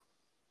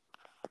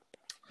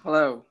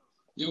Hello.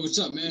 Yo, what's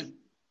up, man?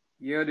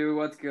 Yo, dude,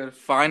 what's good?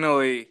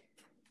 Finally.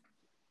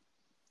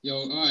 Yo,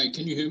 all right,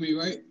 can you hear me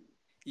right?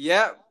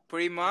 Yeah,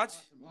 pretty much.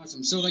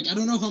 Awesome. So, I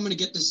don't know how I'm gonna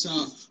get this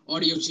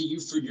audio to you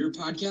for your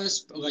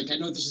podcast, but I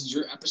know this is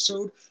your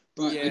episode,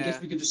 but I guess Yeah.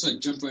 we could just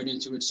jump right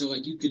into it. So,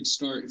 you could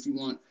start if you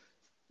want.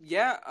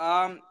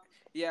 Yeah,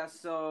 yeah,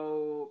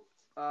 so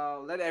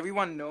let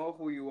everyone know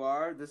who you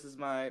are. This is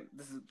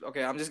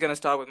okay, I'm just gonna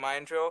start with my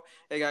intro.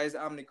 Hey guys,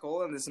 I'm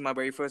Nicole and this is my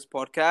very first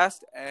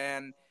podcast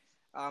and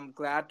I'm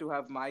glad to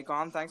have Mike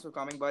on. Thanks for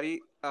coming,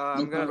 buddy. No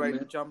I'm gonna problem,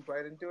 man. jump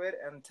right into it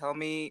and tell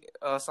me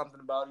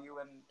something about you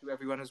and to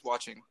everyone who's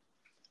watching.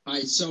 All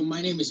right, so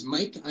my name is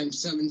Mike. I'm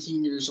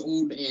 17 years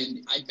old,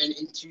 and I've been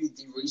into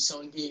the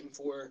reselling game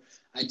for,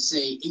 I'd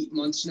say, 8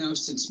 months now,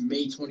 since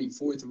May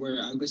 24th,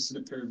 where I listed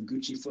a pair of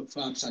Gucci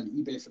flip-flops on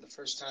eBay for the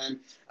first time,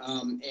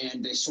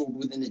 and they sold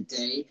within a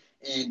day,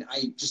 and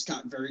I just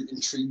got very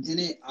intrigued in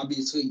it.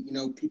 Obviously,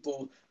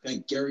 people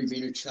like Gary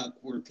Vaynerchuk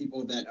were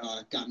people that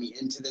got me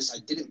into this. I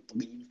didn't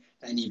believe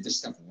that any of this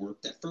stuff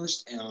worked at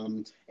first,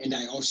 and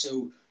I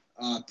also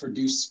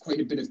produced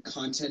quite a bit of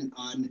content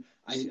on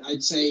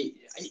I'd say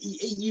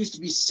it used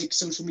to be 6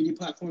 social media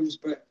platforms,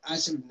 but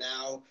as of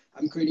now,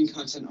 I'm creating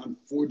content on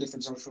 4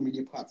 different social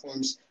media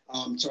platforms.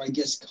 So I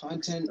guess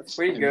content That's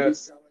pretty and good.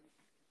 reselling,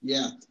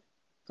 yeah,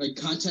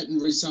 content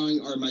and reselling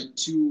are my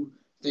two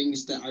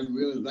things that I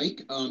really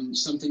like.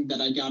 Something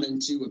that I got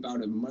into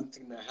about a month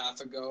and a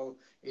half ago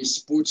is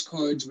sports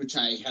cards, which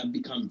I have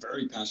become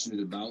very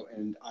passionate about,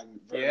 and I'm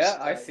very Yeah,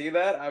 I surprised. see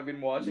that. I've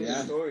been watching your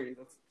Yeah, story.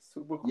 That's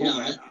super cool, yeah,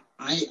 man.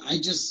 I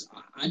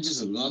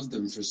just love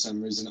them for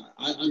some reason.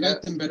 I Yeah.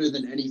 like them better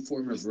than any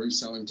form of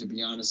reselling, to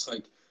be honest.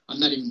 I'm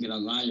not even gonna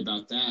lie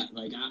about that.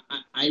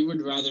 I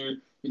would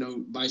rather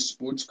buy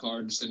sports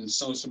cards than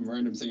sell some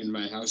random thing in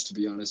my house, to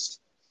be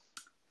honest.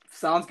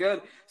 Sounds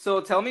good.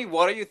 So tell me,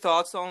 what are your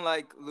thoughts on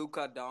like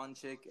Luka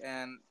Doncic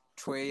and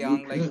Trey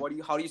Young? Like,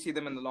 Luca. how do you see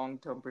them in the long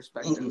term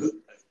perspective?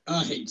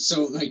 Oh, hey,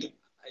 so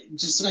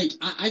just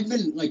I've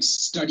been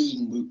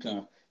studying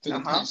Luca for Uh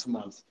the huh. past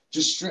month.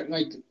 Just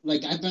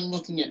I've been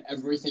looking at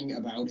everything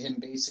about him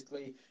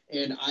basically,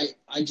 and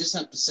I just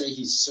have to say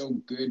he's so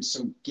good,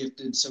 so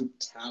gifted, so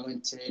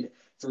talented.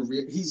 For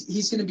real,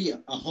 he's gonna be a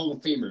Hall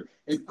of Famer.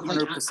 If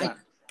 100%.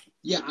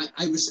 yeah,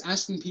 I was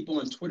asking people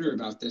on Twitter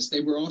about this.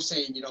 They were all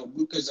saying,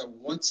 Luca's a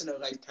once in a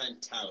lifetime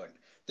talent.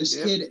 This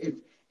Yep.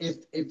 kid,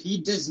 if he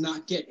does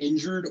not get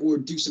injured or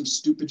do some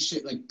stupid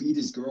shit like beat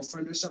his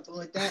girlfriend or something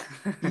like that,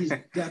 he's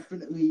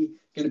definitely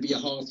gonna be a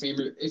Hall of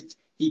Famer if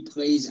he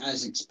plays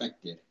as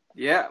expected.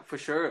 Yeah, for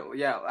sure.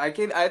 Yeah, I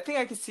can. I think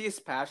I can see his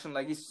passion.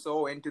 Like he's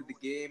so into the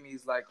game.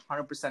 He's like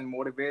 100%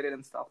 motivated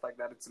and stuff like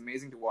that. It's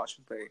amazing to watch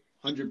him play.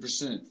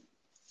 100%.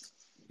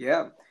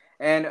 Yeah.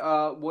 And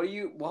what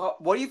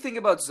do you think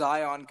about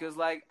Zion? Because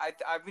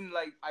I've been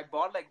like I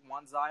bought like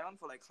one Zion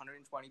for like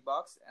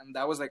 $120, and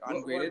that was like What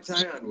ungraded.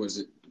 Zion was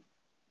it?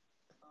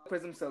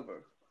 Prism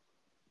Silver.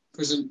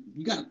 Prism.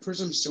 You got a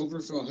Prism Silver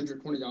for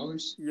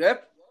 $120?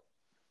 Yep.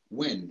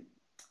 When?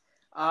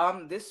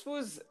 This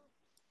was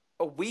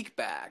a week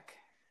back.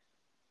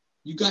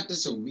 You got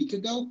this a week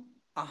ago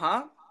Uh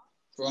huh.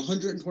 for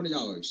 $120?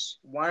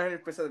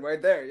 100%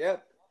 right there.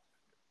 Yep.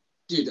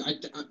 Dude,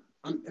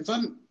 if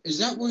I'm, is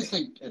that worth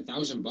like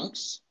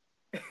 $1,000?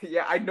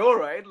 Yeah, I know,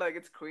 right? Like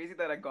it's crazy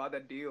that I got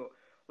that deal.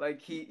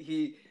 Like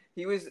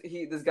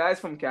this guy's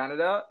from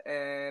Canada,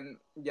 and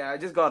yeah, I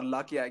just got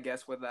lucky, I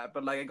guess, with that.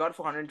 But like I got it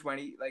for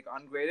 120, like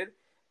ungraded,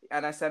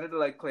 and I sent it to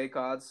like Clay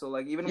Cards. So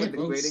like even Yeah, with the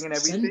bro, grading and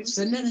send everything,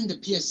 send that into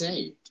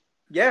PSA.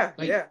 yeah,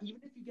 yeah.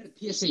 Even if you get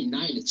a PSA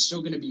 9, it's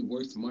still gonna be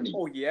worth money.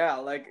 Oh yeah,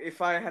 like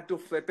if I had to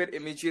flip it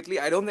immediately,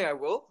 I don't think I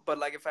will. But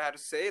like if I had to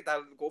say,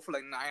 that'll go for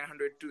like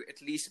 900 to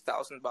at least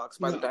 $1,000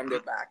 by the No, time they're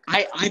back.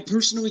 I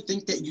personally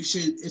think that you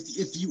should,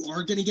 if you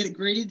are gonna get it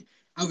graded,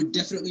 I would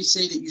definitely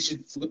say that you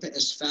should flip it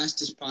as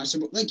fast as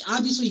possible. Like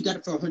obviously you got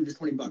it for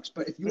 $120,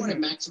 but if you want to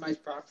Hmm.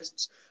 maximize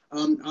profits,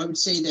 I would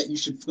say that you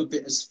should flip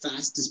it as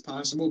fast as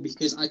possible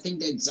because I think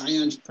that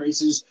Zion's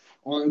prices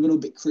are a little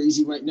bit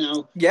crazy right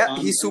now. Yeah,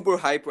 Um, he's super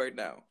hype right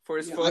now for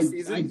his Yeah, first I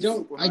season. He's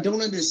don't super I hype.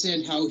 don't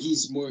understand how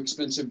he's more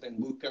expensive than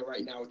Luca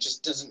right now. It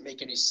just doesn't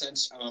make any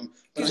sense. But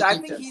Because I I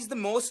think think that he's the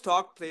most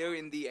talked player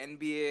in the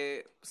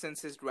NBA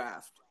since his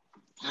draft.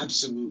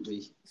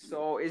 absolutely.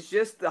 So it's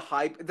just the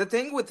hype. The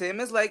thing with him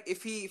is like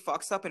if he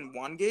fucks up in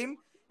one game,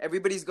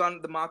 everybody's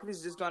gone. The market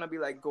is just gonna be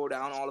like go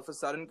down all of a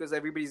sudden because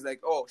everybody's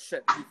like, oh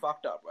shit, he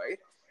fucked up, right?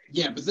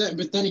 Yeah, but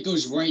then it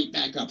goes right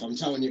back up. I'm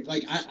telling you,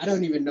 I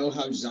don't even know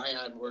how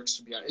Zion works,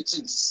 to be honest. It's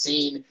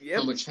insane how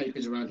Yep. much hype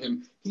is around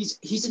him.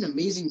 He's an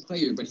amazing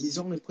player, but he's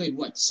only played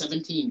what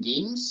 17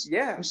 games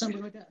Yeah. or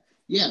something like that.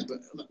 Yeah,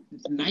 but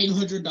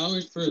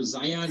 $900 for a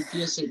Zion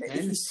PSA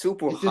 10, He's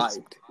super it just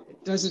hyped.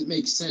 it doesn't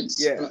make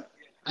sense. Yeah. But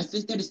I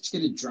think that it's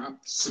going to drop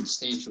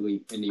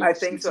substantially in the I off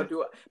think so season.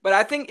 too. But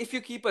I think if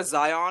you keep a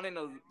Zion in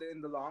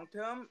the long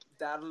term,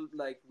 that'll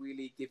like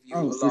really give you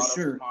Oh, a for lot of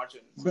sure.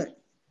 margins.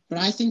 But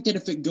I think that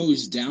if it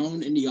goes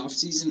down in the off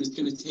season, it's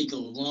going to take a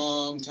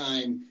long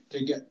time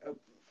to get.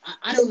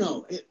 I don't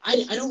know.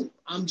 I don't.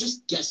 I'm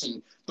just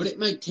guessing, but it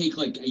might take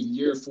like a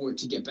year for it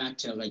to get back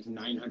to like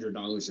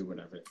 $900 or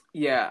whatever.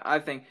 Yeah, I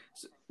think.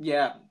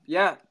 Yeah,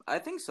 I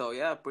think so.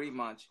 Yeah, pretty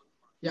much.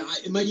 Yeah,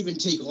 it might even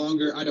take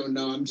longer. I don't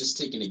know. I'm just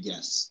taking a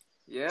guess.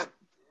 Yep,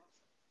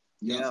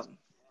 Yep. yeah.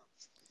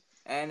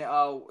 And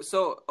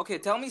so okay,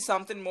 tell me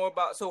something more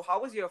about. So,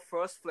 how was your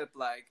first flip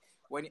like?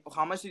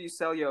 How much did you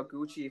sell your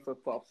Gucci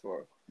flip flops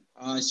for?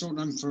 I sold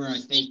them for I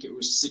think it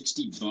was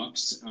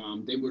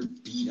 $60. They were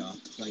beat up.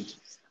 Like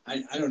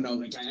I don't know.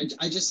 Like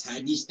I just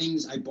had these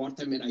things. I bought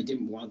them and I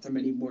didn't want them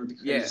anymore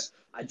Yeah. because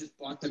I just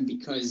bought them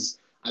because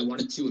I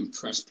wanted to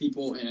impress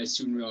people, and I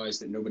soon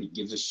realized that nobody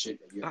gives a shit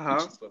that you Uh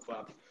have huh. Gucci flip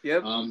flop.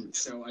 Yep.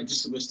 So I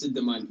just listed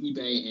them on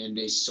eBay and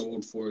they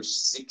sold for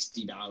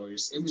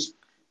 $60. It was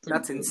pretty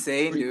That's cool.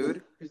 insane, Pretty cool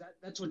dude. because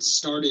that's what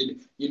started.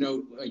 You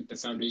know, like the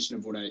foundation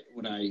of what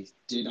I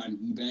did on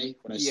eBay.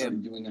 What I Yep.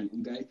 started doing on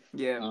eBay.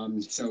 Yeah.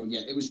 So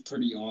yeah, it was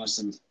pretty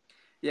awesome.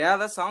 Yeah,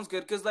 that sounds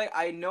good. Cause like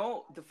I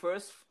know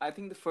I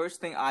think the first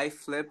thing I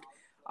flipped,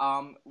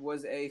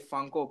 was a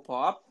Funko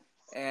Pop,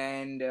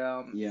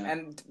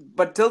 Yeah,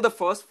 but till the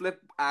first flip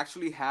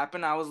actually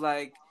happened, I was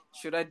like,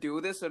 should I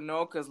do this or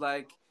no? Cause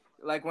like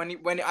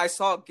when I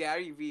saw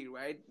Gary V,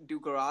 right, do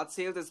garage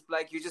sales, it's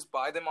like you just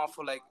buy them off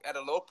for like at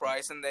a low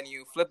price and then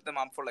you flip them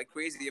up for like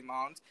crazy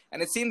amounts,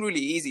 and it seemed really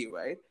easy,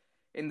 right?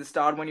 In the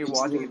start when you're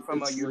watching it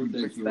from a it's YouTube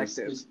ridiculous.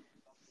 perspective.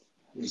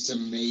 It's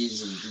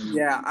amazing,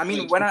 Yeah, dude. I mean,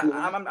 Like when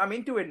what? I'm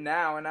into it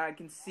now, and I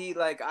can see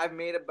like I've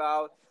made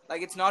about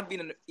like it's not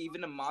been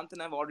even a month,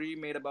 and I've already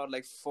made about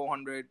like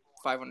 400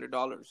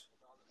 $500. It's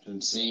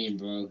insane,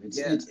 bro.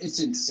 Yeah, It's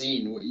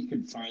insane what you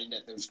can find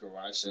at those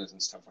garage sales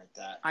and stuff like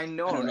that. I I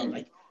know, don't know.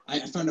 right?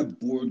 Like I found a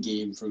board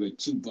game for like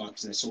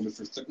 $2 and I sold it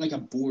for like a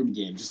board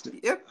game.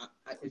 Yep,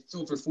 It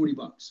sold for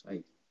 $40.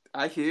 Like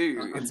I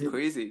hear I, you. I It's did.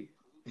 crazy.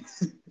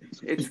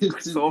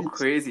 It's so It's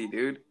crazy,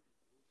 dude.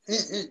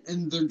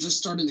 and they're just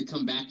starting to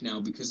come back now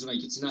because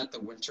like it's not the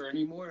winter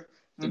anymore.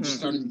 They're just Hmm.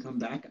 starting to come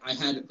back. I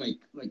had like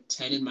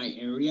 10 in my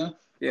area.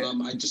 Yeah,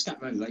 I just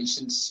got my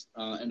license,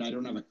 and I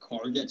don't have a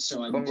car yet,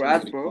 so I need to go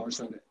congrats, get a bro.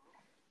 car.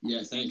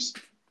 Yeah, thanks.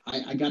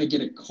 I got to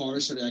get a car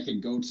so that I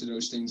could go to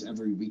those things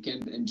every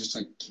weekend and just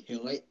like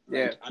kill it.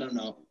 Yeah, Like I don't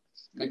know,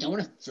 like I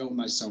want to film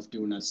myself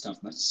doing that stuff.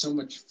 That's so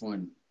much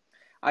fun.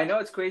 I know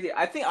it's crazy.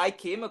 I think I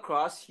came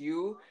across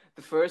you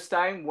the first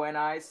time when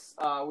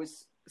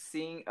was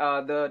seeing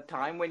the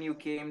time when you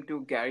came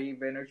to Gary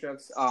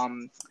Vaynerchuk's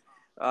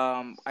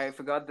I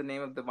forgot the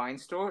name of the wine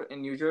store in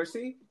New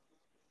Jersey.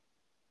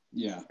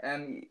 Yeah,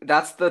 And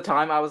that's the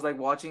time I was like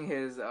watching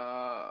his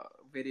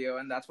video,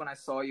 and that's when I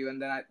saw you,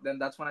 and then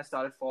that's when I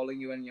started following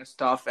you and your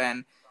stuff.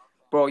 And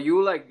bro,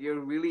 you're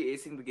really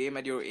acing the game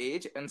at your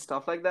age and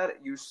stuff like that.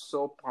 You're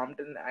so pumped,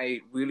 and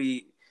I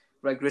really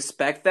like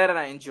respect that, and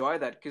I enjoy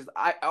that because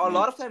I a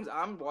lot of thanks. times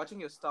I'm watching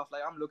your stuff,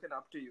 like I'm looking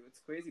up to you.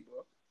 It's crazy,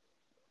 bro.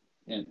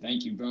 Yeah,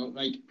 thank you, bro.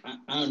 Like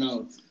I don't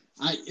know,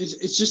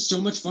 it's just so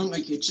much fun.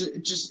 Like it's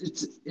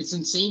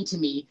insane to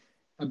me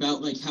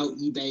about like how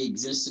eBay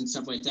exists and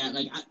stuff like that.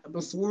 Like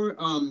before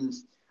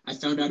I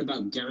found out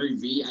about Gary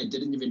V, I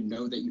didn't even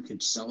know that you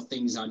could sell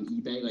things on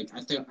eBay. Like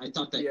I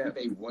thought that Yeah.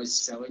 eBay was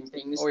selling Oh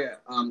things. yeah.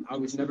 I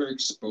was never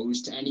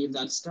exposed to any of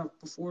that stuff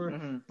before.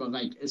 Hmm. But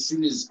like as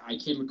soon as I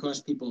came across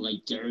people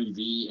like Gary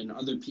V and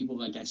other people,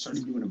 like I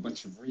started doing a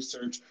bunch of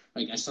research.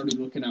 Like I started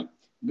looking up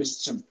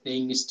lists of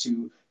things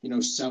to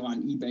sell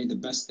on eBay, the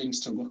best things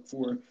to look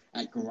for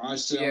at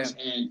garage Yeah. sales,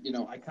 and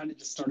I kind of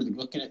just started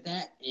looking at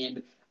that.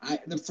 And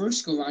the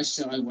first garage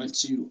sale I went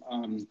to,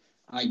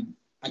 I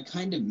I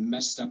kind of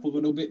messed up a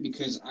little bit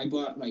because I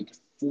bought like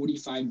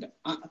 45.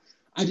 I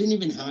didn't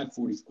even have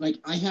 40. Like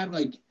I had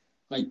like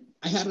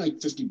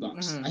 $50.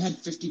 Hmm. I had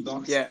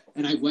 $50, Yeah.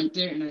 and I went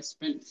there and I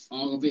spent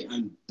all of it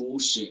on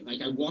bullshit.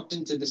 Like I walked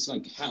into this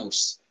like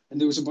house and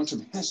there was a bunch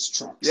of Hess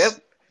trucks. Yep.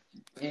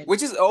 And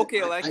Which is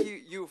okay. Like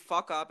I you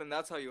fuck up, and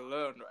that's how you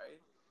learn, right?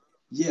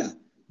 yeah,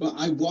 but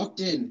I walked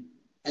in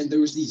and there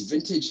was these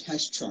vintage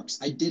Hess trucks.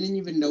 I didn't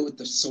even know what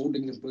the sold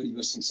and ability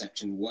listing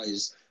section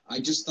was. I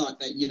just thought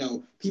that,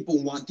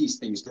 people want these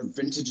things. They're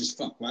vintage as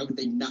fuck. Why would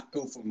they not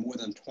go for more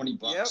than 20 Yep.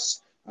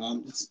 bucks?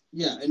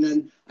 Yeah, and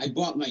then I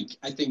bought like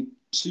I think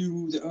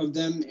two of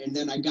them, and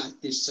then I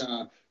got this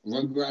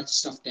Rugrats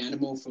stuffed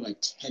animal for like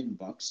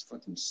 $10.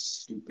 Fucking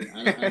stupid.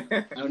 I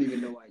don't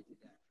even know why I did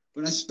that.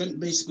 But I spent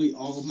basically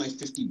all of my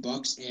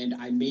 $50, and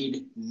I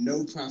made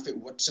no profit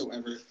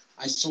whatsoever.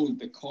 I sold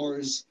the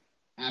cars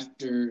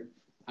after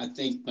I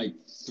think like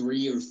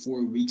 3 or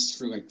 4 weeks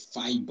for like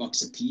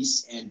 $5 a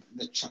piece, and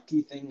the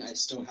Chucky thing I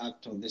still have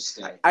till this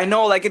day. I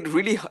know, like it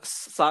really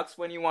sucks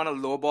when you want to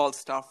lowball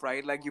stuff,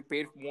 right? Like you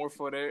paid more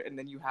for it, and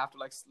then you have to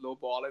like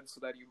lowball it so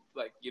that you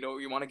like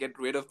you want to get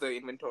rid of the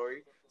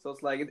inventory. So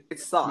it's like it Yeah,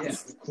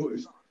 sucks. of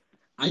course.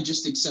 I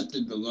just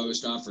accepted the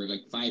lowest offer,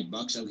 like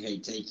 $5. Okay,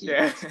 take it.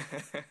 Yeah.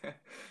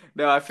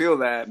 No, I feel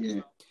that.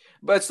 Yeah,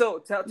 But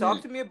so yeah.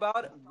 talk to me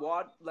about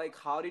what like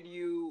how did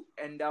you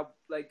end up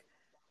like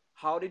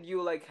how did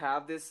you like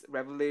have this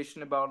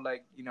revelation about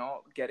like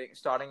getting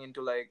starting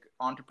into like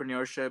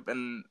entrepreneurship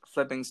and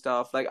flipping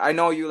stuff? Like I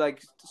know you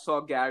like saw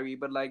Gary,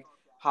 but like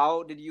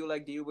how did you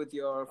like deal with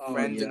your Oh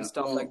friends and yeah.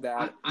 stuff like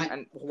Well, that,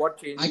 and what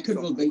changed I you could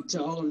so much? relate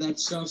to all of that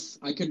stuff.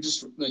 I could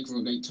just like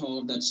relate to all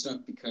of that stuff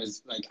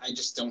because like I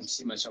just don't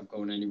see myself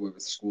going anywhere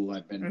with school.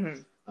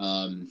 Mm-hmm.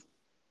 Um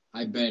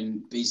I've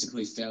been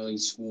basically failing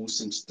school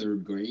since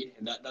third grade,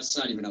 and that's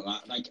not even a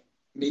lot. Like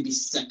maybe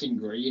second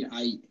grade,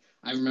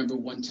 I remember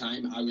one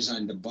time I was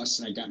on the bus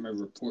and I got my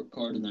report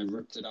card and I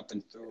ripped it up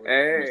and threw it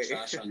in the Hey,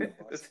 trash on the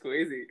bus that's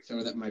crazy.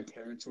 so that my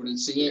parents wouldn't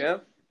see it.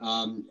 Yep.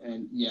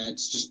 And yeah,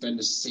 it's just been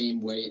the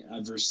same way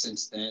ever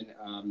since then.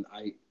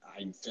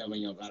 I'm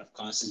failing a lot of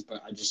classes,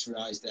 but I just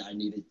realized that I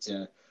needed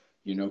to,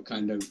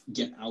 kind of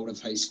get out of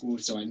high school,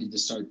 so I need to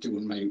start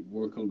doing my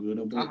work a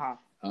little Uh bit.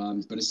 huh.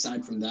 But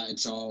aside from that,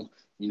 it's all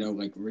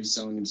like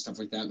reselling and stuff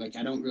like that. Like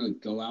I don't really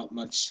go out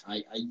much.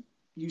 I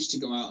used to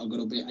go out a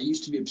little bit. I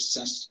used to be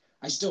obsessed.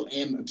 I still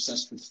am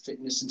obsessed with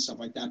fitness and stuff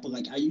like that. But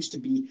like I used to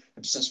be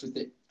obsessed with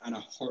it on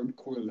a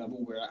hardcore level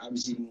where I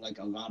was eating like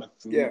a lot of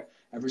food Yeah.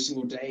 every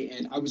single day,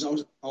 and I was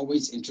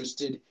always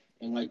interested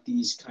in like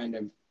these kind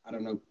of I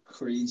don't know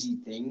crazy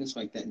things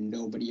like that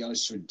nobody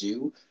else would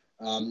do.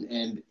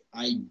 And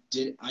I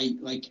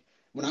like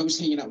when I was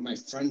hanging out with my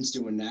friends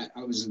doing that,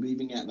 I was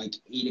leaving at like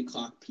 8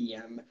 o'clock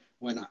p.m.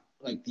 when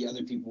like the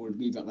other people would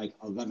leave at like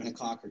 11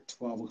 o'clock or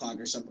 12 o'clock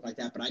or something like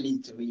that. But I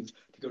needed to leave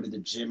to go to the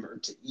gym or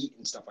to eat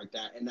and stuff like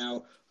that. And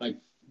now like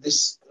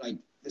this like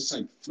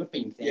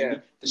flipping Yeah.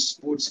 thing, the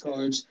sports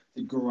cards,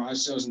 the garage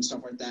sales and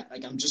stuff like that.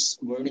 Like I'm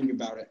just learning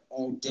about it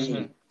all Mm-hmm.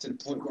 day to the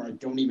point where I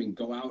don't even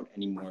go out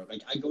anymore.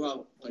 Like I go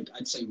out like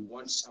I'd say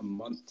once a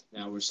month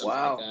now or something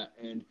like Wow. that.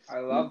 And I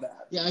love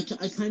that. yeah,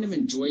 I kind of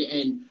enjoy it,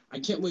 and I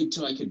can't wait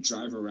till I could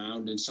drive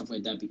around and stuff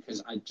like that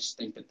because I just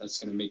think that that's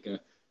going to make a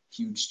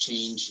huge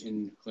change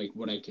in like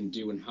what I can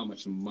do and how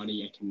much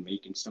money I can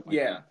make and stuff like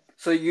Yeah.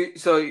 that.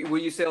 So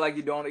would you say like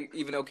you don't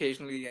even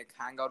occasionally like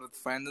hang out with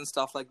friends and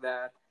stuff like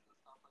that?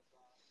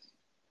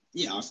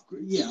 Yeah,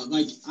 yeah,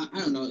 like I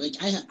don't know, like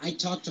I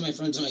talk to my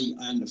friends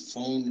on the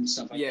phone and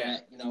stuff like Yeah.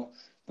 that.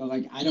 But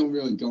like I don't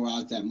really go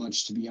out that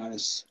much to be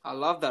honest. I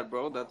love that,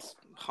 bro. That's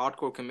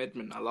hardcore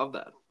commitment. I love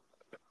that.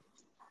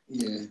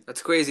 Yeah,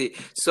 That's crazy.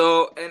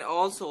 So, and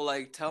also,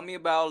 like, tell me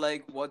about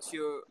like, what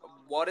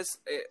is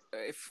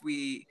if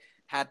we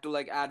had to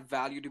like add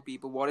value to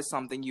people? What is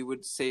something you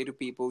would say to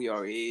people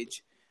your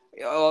age,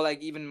 or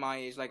like even my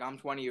age? Like, I'm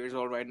 20 years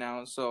old right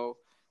now. So,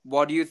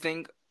 what do you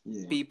think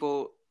yeah.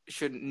 people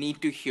should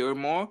need to hear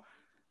more?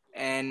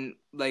 And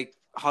like,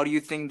 how do you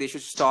think they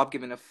should stop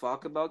giving a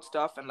fuck about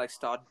stuff and like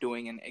start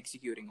doing and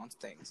executing on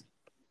things?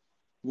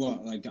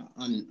 What like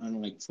on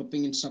like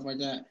flipping and stuff like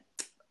that?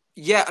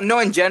 Yeah, no,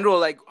 in general,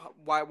 like,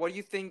 why? What do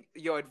you think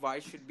your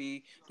advice should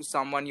be to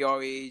someone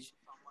your age,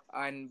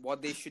 and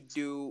what they should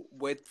do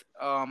with,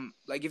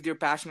 like, if they're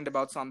passionate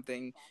about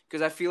something?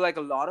 Because I feel like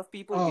a lot of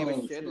people give a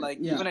Oh, shit. sure. Like,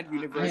 Yeah, even at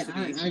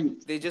university, I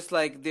they just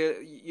like they're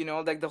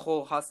like the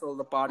whole hustle,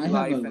 the I party have a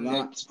life, and they,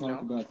 lot to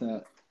talk about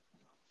that.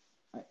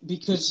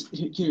 Because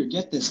here,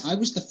 get this. I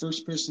was the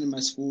first person in my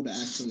school to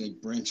actually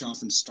like branch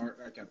off and start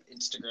like an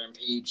Instagram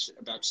page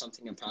about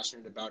something I'm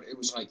passionate about. It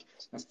was like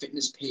a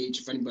fitness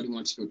page. If anybody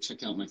wants to go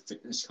check out my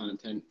fitness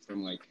content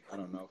from like I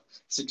don't know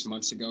 6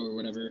 months ago or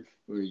whatever,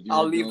 or a year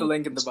I'll leave the ago,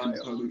 link in the it's M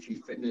bio.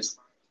 Carlucci Fitness.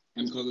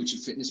 M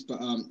Carlucci Fitness.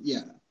 But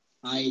yeah,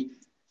 I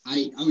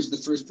I was the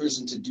first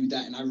person to do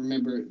that, and I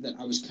remember that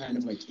I was kind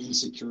of like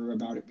insecure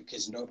about it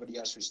because nobody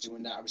else was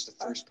doing that. I was the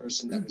first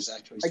person that was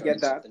actually I starting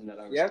get that. something that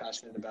I was Yep.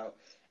 passionate about,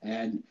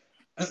 and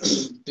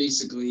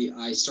basically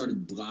I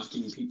started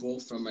blocking people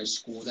from my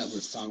school that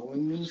were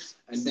following me,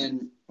 and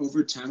then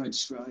over time I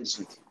just realized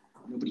like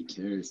nobody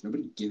cares,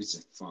 nobody gives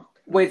a fuck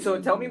about Wait. what So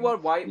I'm tell me doing,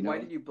 what? Why? you Why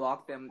know? did you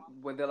block them?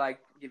 Were they like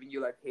giving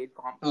you like hate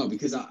Oh, comments?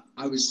 because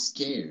I was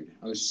scared.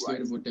 I was scared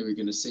Right. of what they were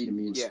going to say to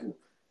me in Yeah. school.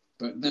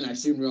 But then I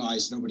soon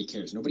realized nobody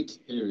cares. Nobody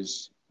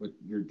cares what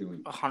you're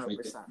doing. A hundred Like,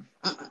 percent.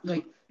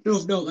 like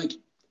no, like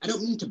I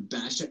don't mean to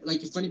bash it.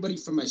 Like, if anybody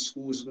from my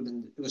school is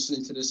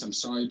listening to this, I'm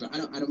sorry, but I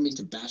don't mean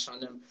to bash on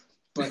them.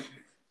 But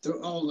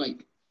they're all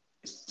like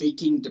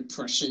faking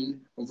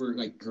depression over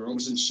like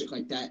girls and shit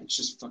like that. It's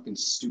just fucking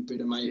stupid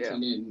in my Yeah.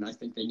 opinion, and I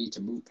think they need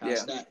to move Yeah.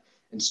 past that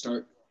and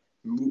start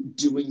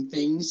doing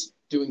things,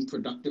 doing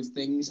productive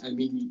things. I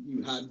mean,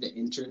 you have the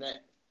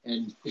internet,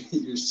 and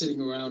you're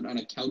sitting around on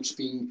a couch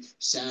being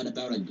sad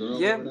about a girl or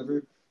Yeah. whatever.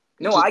 It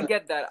No, just, I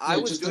get that. I yeah,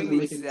 it was just doing doesn't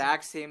the make any sense.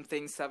 exact same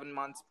thing 7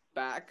 months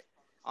back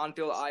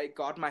until I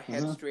got my Uh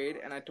head huh. straight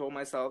and I told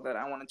myself that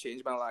I want to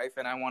change my life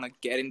and I want to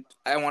get in.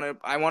 I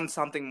want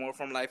something more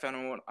from life and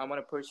I want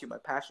to pursue my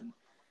passion.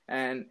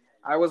 And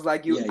I was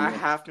like, Yeah, I yeah,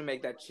 have to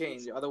make that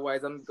change.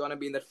 Otherwise, I'm gonna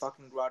be in that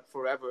fucking rut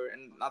forever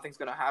and nothing's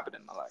gonna happen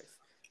in my life.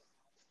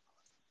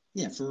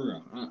 yeah. For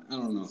real, I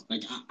don't know.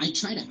 Like, I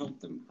try to help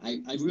them.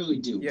 I really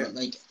do. Yeah. But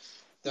like,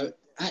 the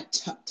at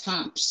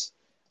tops,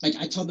 like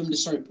I tell them to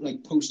start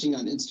like posting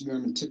on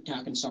Instagram and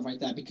TikTok and stuff like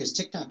that because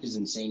TikTok is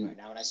insane right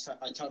now. And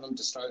I tell them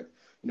to start,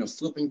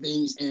 flipping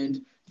things,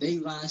 and they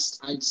last,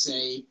 I'd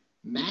say,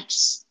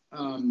 max.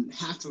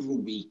 half of a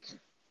week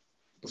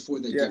before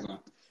they Yeah. give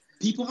up.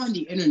 People on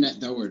the internet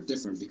though are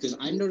different because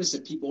I noticed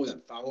that people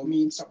that follow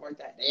me and stuff like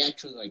that, they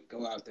actually like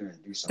go out there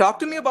and do something Talk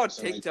to me about it. about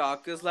So like,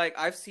 TikTok, cause like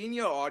I've seen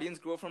your audience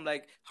grow from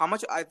like how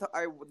much I thought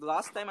I the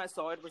last time I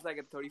saw it was like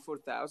at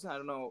 34,000. I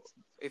don't know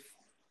if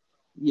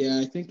yeah,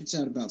 I think it's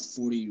at about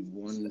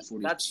 41, that's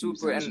forty-two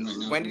super. thousand And right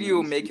now, if when I'm did not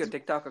you make your mistaken.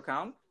 TikTok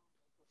account?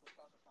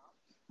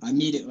 I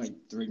made it like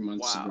 3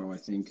 months Wow, ago, I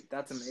think.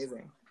 that's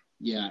amazing.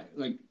 Yeah,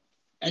 like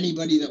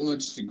anybody that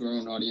wants to grow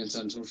an audience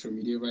on social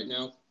media right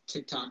now,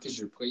 TikTok is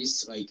your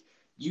place. Like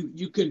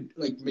you could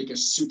like make a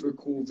super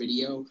cool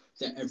video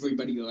that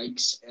everybody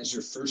likes as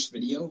your first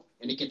video,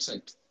 and it gets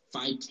like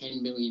 5,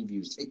 10 million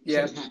views. It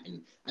Yeah, could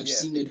happen. I've yeah,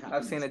 seen it I've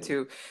happen seen it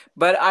before. too.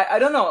 But I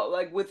don't know.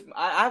 Like with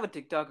I have a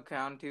TikTok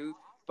account too,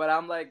 but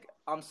I'm like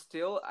I'm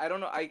still I don't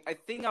know. I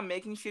think I'm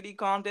making shitty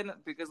content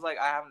because like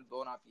I haven't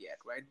blown up yet,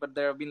 right? But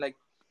there have been like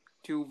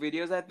two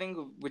videos I think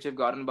which have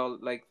gotten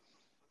about like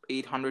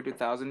 800 to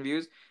 1,000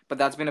 views, but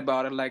that's been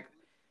about it. Like,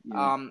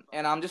 Yeah,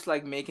 and I'm just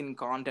like making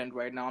content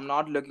right now. I'm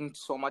not looking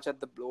so much at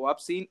the blow up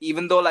scene,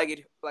 even though like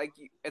it, like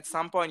at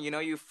some point,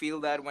 you feel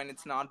that when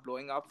it's not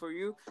blowing up for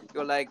you,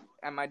 you're like,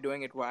 am I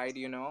doing it right?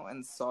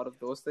 And sort of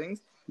those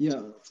things.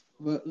 yeah.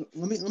 But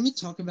let me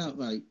talk about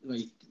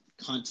like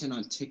content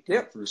on TikTok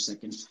Yep. for a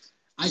second.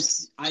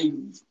 I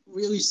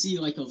really see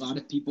like a lot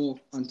of people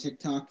on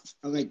TikTok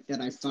like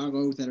that I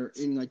follow that are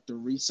in like the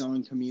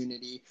reselling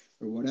community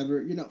or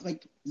whatever.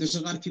 Like there's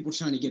a lot of people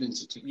trying to get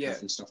into Yeah.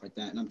 TikTok and stuff like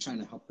that, and I'm trying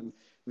to help them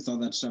with all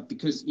that stuff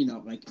because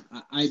like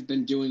I've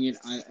been doing it,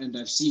 and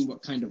I've seen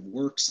what kind of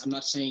works. I'm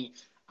not saying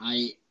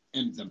I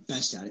am the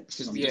best at it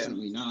because I'm Yeah.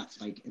 definitely not.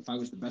 Like if I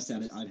was the best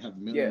at it, I'd have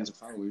Yeah. millions of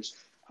followers.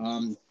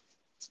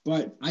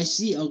 But I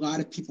see a lot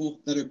of people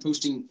that are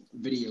posting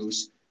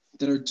videos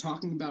that are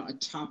talking about a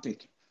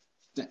topic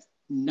that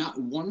not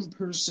one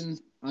person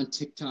on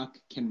TikTok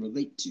can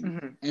relate to.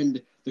 Hmm.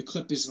 And the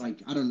clip is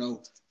like, I don't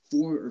know,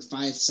 4 or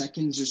 5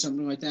 seconds or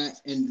something like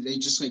that. And they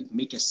just like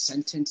make a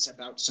sentence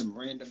about some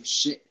random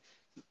shit.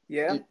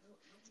 Yeah. It,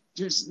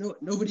 there's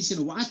nobody's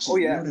gonna watch Oh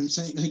it. You know yeah. what I'm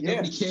saying? Like Yeah.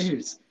 nobody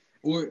cares.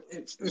 Or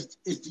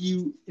if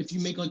you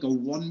make like a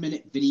 1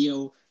 minute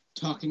video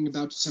talking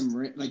about some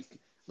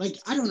like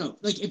I don't know,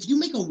 like if you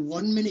make a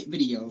 1 minute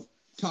video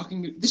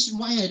talking, this is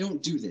why I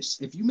don't do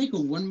this. If you make a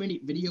 1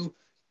 minute video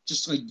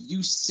just like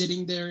you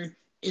sitting there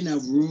in a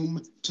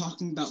room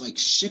talking about like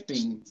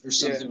shipping or Yeah.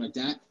 something like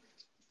that,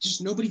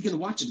 just nobody's gonna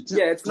watch it. It's not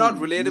Yeah, it's not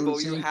funny. You know what I'm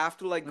relatable. You saying? have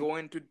to like Like go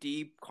into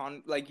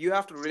like you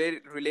have to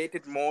relate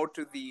it more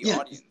to the yeah,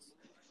 audience.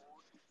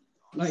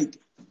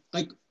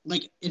 like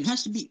like it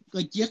has to be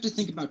like you have to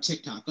think about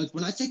TikTok. Like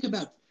when I think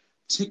about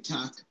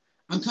TikTok,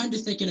 I'm kind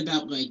of thinking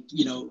about like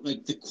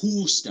like the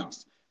cool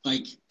stuff,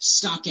 like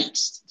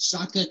StockX.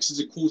 StockX is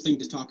a cool thing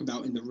to talk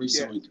about in the Yeah.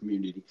 reselling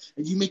community.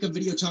 If you make a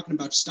video talking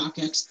about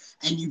StockX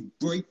and you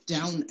break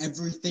down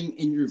everything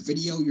in your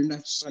video, you're not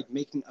just like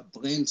making a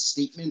bland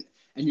statement,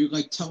 and you're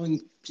like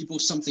telling people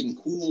something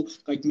cool.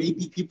 Like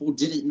maybe people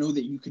didn't know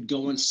that you could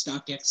go on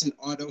StockX and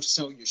auto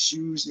sell your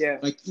shoes. Yeah.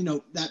 Like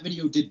that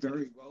video did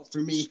very well for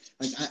me.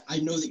 Like I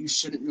know that you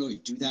shouldn't really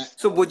do that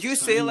So all would the you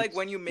say time. like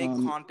when you make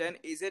content,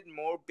 is it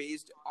more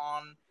based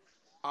on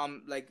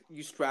like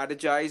you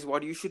strategize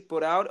what you should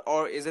put out,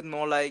 or is it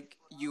more like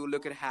you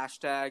look at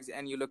hashtags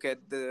and you look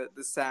at the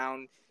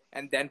sound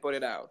and then put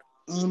it out?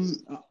 Um,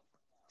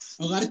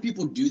 a lot of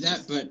people do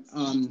that, but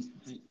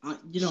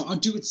I'll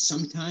do it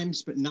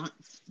sometimes, but not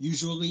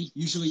usually.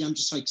 Usually, I'm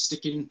just like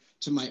sticking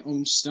to my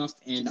own stuff,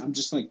 and I'm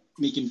just like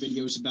making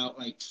videos about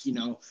like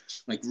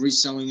like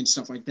reselling and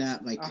stuff like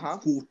that, like Uh-huh.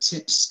 cool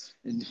tips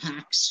and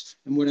hacks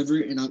and whatever.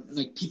 And I'm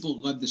like, people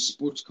love the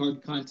sports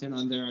card content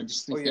on there. I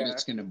just Oh think that yeah.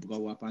 it's gonna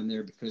blow up on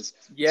there because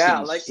it's Yeah,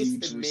 getting like it's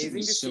huge recently.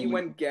 amazing to So see many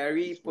when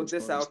Gary put sports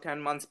this cards. out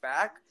 10 months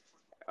back,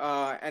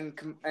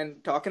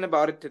 and talking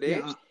about it today.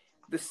 Yeah,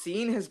 The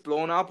scene has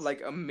blown up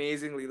like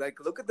amazingly. Like,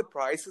 look at the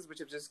prices which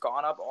have just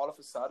gone up all of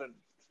a sudden.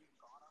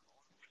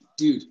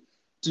 dude,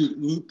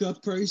 Luka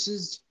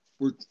prices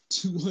were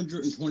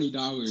 $220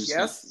 like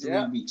Yes, three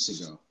yeah, weeks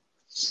ago.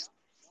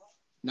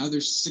 Now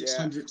they're six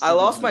yeah. hundred, I seven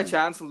lost my hundred.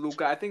 chance with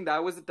Luca. I think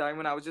that was the time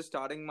when I was just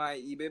starting my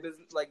eBay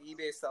business, like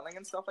eBay selling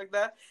and stuff like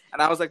that.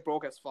 And I was like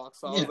broke as fuck.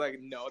 So I was Yeah, like,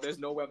 no, there's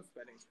no way I'm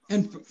spending.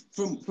 and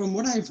from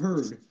what I've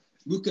heard,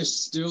 Luka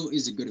still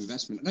is a good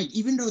investment. Like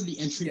even though the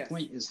entry Yes.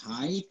 point is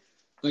high,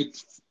 like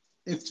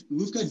if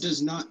Luka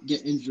does not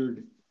get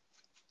injured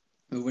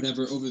or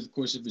whatever over the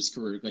course of his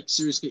career, like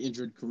seriously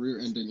injured,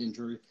 career-ending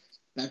injury,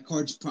 that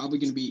card's probably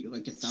going to be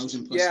like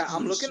Yeah,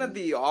 I'm $1,000 looking at soon.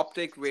 the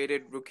optic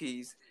rated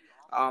rookies.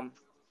 Um.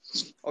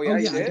 Oh Oh yeah,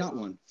 you yeah, I did? got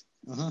one.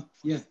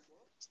 Yeah,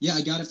 yeah,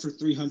 I got it for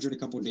 300 a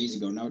couple of days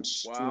ago. Now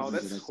it's Wow, 400,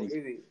 that's I think.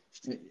 crazy.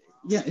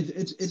 Yeah,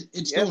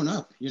 it's Yep. going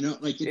up.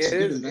 Like it's It a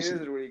good is. It is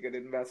investment. a really good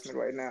investment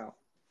right now.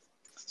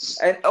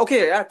 And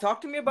okay, yeah,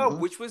 talk to me about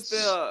Uh-huh. which was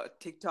the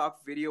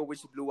TikTok video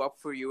which blew up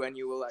for you, and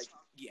you were like,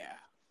 yeah.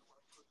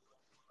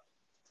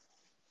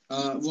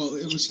 Well,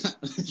 it was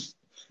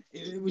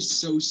it was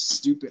so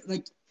stupid.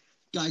 Like,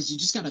 guys, you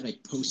just gotta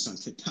like post on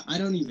TikTok. I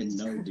don't even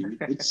know, dude.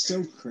 It's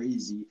so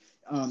crazy.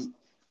 Um,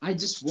 I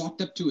just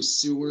walked up to a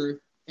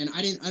sewer and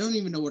I don't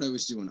even know what I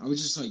was doing. I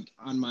was just like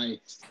on my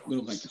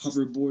little like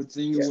hoverboard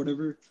thing or Yeah.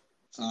 whatever.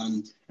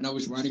 And I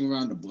was riding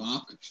around a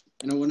block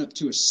and I went up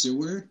to a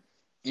sewer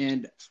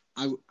and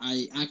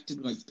I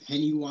acted like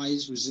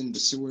Pennywise was in the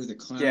sewer, the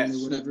clown Yes.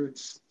 or whatever,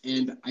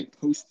 and I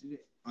posted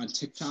it on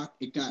TikTok.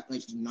 It got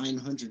like It's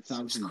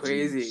 900,000 views.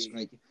 crazy.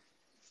 Like,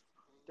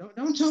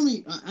 don't tell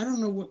me. I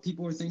don't know what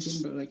people are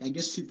thinking, but like I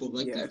guess people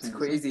like Yeah, that it's kind of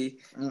stuff. crazy.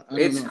 I don't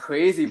It's know.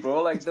 crazy,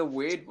 bro. Like the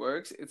way it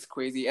works, it's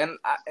crazy. And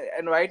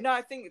right now,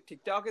 I think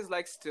TikTok is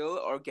like still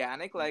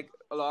organic. Like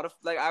a lot of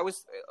like I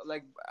was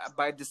like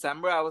by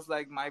December, I was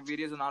like my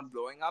videos are not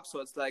blowing up, so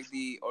it's like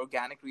the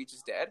organic reach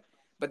is dead.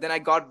 But then I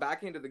got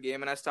back into the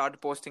game and I started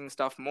posting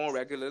stuff more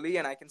regularly,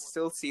 and I can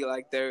still see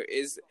like there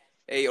is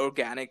a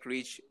organic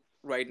reach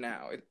right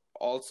now. It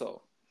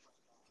also.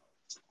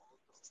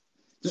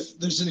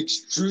 There's an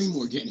extreme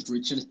organic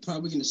reach, and it's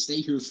probably going to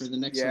stay here for the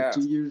next like Yeah.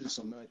 2 years or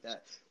something like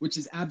that, which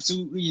is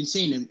absolutely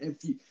insane. And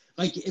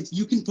if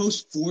you can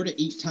post 4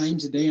 to 8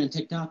 times a day on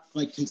TikTok,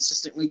 like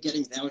consistently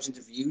getting thousands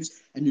of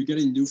views, and you're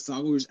getting new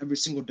followers every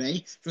single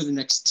day for the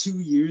next 2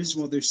 years,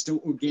 while there's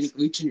still organic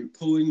reach, and you're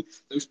pulling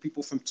those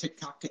people from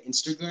TikTok to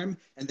Instagram,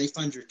 and they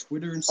find your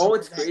Twitter and stuff Oh, like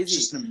it's that, it's crazy.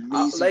 just an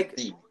amazing Like,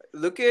 thing.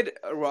 look at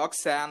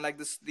Roxanne. Like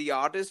this, the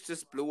artist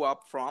just blew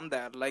up from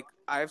that. Like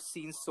I've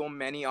seen so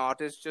many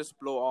artists just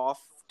blow off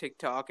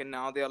TikTok, and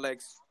now they're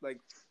like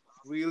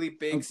really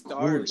big Of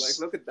stars. Like, course,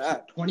 look at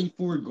that.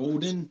 24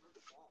 Golden.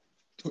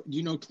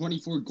 You know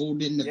 24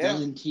 Golden, the Yeah.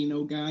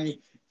 Valentino guy.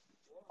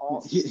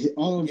 All,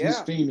 All of his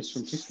yeah. fame is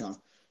from TikTok.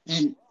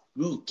 And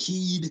Lil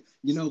Keed,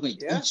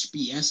 like Yeah.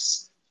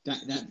 HBS,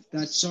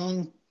 that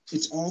song,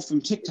 it's all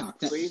from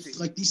TikTok. It's crazy.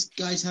 Like these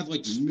guys have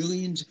like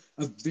millions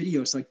of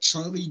videos. Like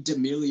Charlie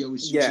D'Amelio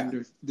is Yeah.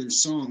 using their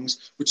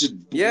songs, which is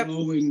Yep.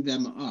 blowing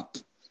them up.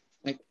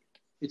 Like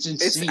it's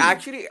It's insane.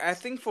 actually, I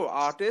think for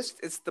artists,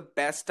 it's the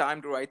best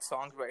time to write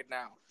songs right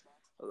now.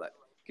 Like,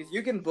 because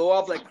you can blow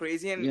up like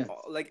crazy, and Yeah.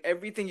 like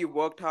everything you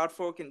worked hard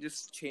for can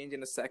just change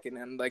in a second,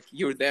 and like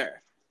you're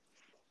there.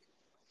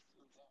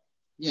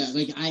 Yeah,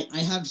 like I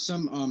have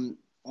some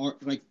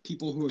art like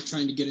people who are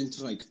trying to get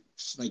into like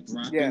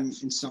rapping Yeah.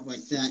 and stuff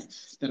like that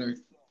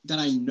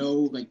I know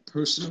like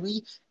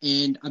personally,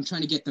 and I'm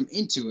trying to get them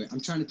into it.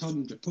 I'm trying to tell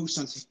them to post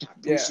on TikTok,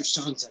 post Yeah. your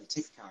songs on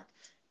TikTok,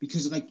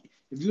 because like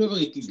if you have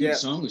like a good Yeah.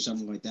 song or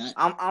something like that,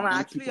 I'm a lot of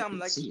actually people I'm can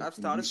like see it I've and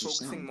started use your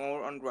focusing sound.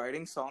 more on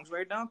writing songs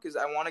right now because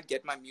I want to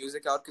get my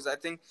music out because I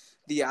think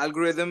the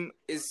algorithm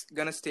is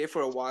gonna stay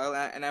for a while,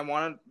 and I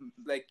want to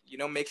like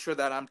make sure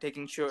that I'm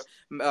taking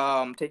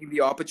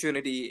the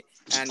opportunity,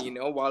 and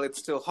while it's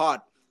still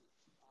hot.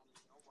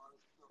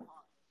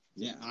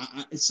 Yeah,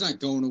 it's not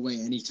going away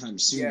anytime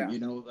soon.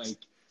 Yeah.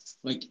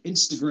 Like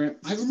Instagram.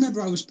 I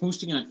remember I was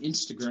posting on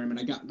Instagram, and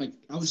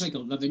I was like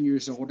 11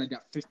 years old. I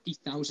got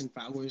 50,000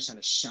 followers on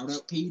a shout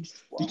out page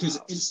because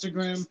Wow.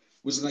 Instagram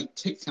was like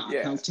TikTok,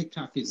 Yeah. how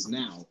TikTok is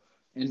now.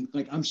 And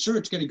like I'm sure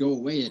it's gonna go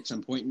away at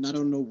some point, and I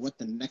don't know what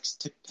the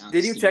next TikTok.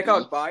 Did you check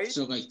out be. Byte?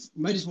 So like,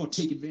 might as well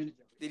take advantage of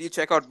it. Did you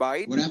check out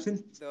Byte? What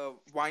happened? The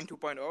Wine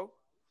 2.0?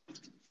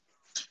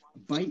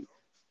 Byte.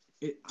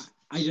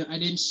 I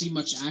didn't see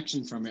much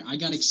action from it. I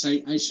got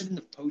excited. I shouldn't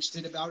have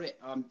posted about it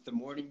the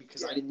morning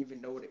because I didn't even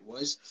know what it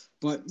was.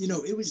 But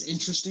it was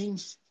interesting.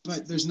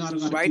 But there's not a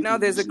lot of Right people now,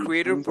 there's a using it. I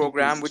creator don't think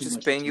program there's which too is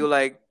much paying you to it.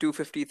 like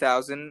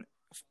 250,000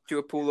 to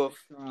a pool of.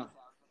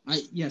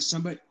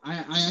 Somebody.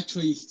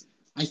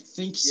 I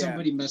think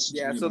somebody messaged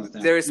Yeah. me So about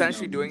that. they're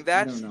essentially doing I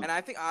that, don't know. and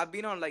I think I've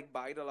been on like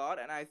Byte a lot,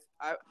 and I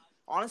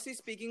honestly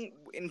speaking,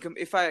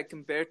 if I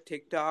compare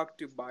TikTok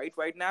to Byte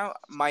right now,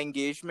 my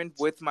engagement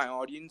with my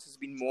audience has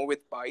been more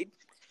with Byte,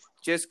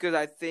 just because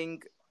I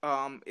think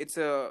it's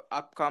a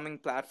upcoming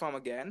platform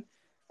again,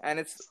 and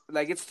it's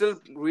still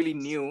really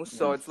new,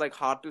 so Yeah. it's like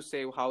hard to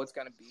say how it's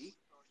gonna be.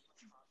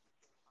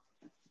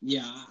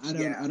 Yeah,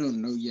 Yeah. I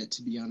don't know yet,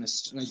 to be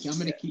honest. Like I'm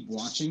gonna keep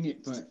watching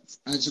it, but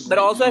as of But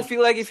right also, I now,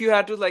 feel like if you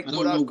had to like I put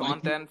don't know out why people.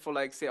 content for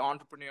like say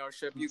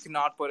entrepreneurship, you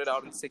cannot put it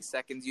out in 6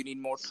 seconds. You need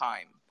more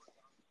time.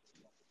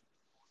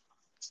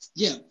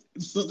 Yeah,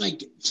 but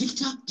like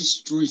TikTok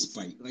destroys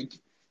Byte. Like,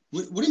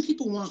 what do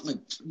people want? Like,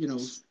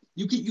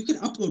 you could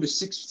upload a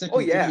 6 second Oh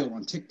yeah. video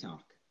on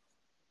TikTok.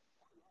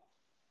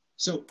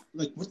 So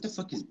like, what the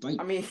fuck is Byte?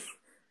 I mean,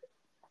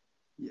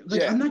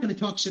 Like, yeah. I'm not gonna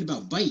talk shit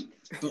about Byte,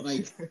 but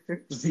like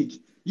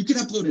you could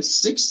upload a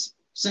 6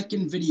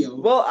 second video.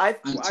 Well, on I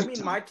mean,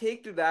 TikTok. my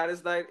take to that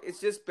is that it's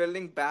just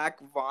building back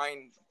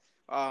Vine,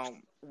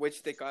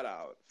 which they cut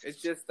out.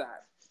 It's just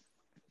that.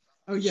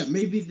 Oh yeah,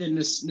 maybe the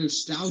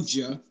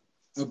nostalgia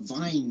of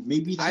Vine.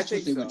 Maybe I that's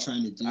what think they were so.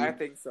 trying to do. I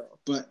think so.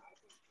 But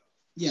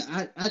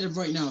yeah, as of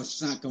right now,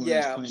 it's not going as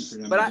Yeah, planned for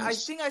them. but I I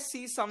guess. think I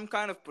see some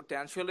kind of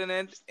potential in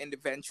it, and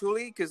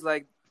eventually, because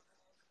like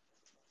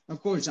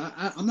Of course,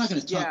 I'm not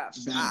gonna talk yeah,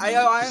 bad I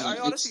about it, 'cause, I, I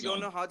like, honestly it's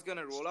don't know how it's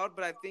gonna roll out,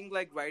 but I think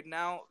like right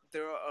now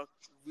there are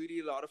really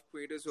a lot of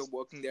creators who are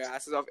working their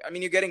asses off. I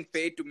mean, you're getting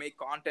paid to make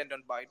content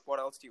on Byte. What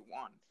else do you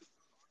want?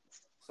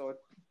 So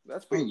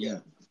that's Oh pretty yeah,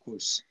 good. of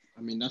course.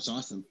 I mean, that's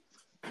awesome.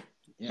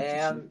 Yeah, for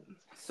sure. And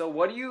so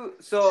what do you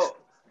so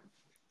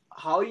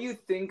how you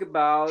think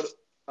about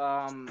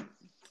um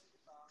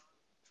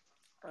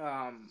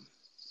um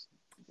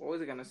what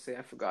was I gonna say?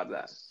 I forgot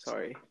that.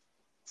 Sorry.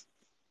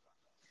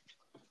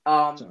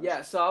 Sorry.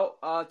 Yeah, so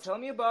tell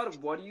me about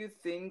what do you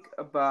think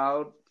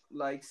about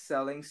like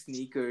selling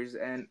sneakers,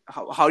 and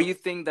how do you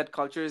think that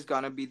culture is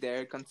gonna be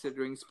there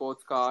considering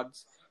sports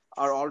cards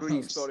are already Oh,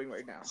 exploding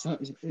right now? so,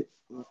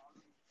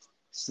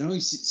 selling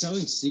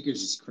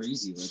sneakers is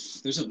crazy. Like,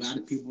 there's a lot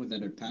of people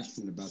that are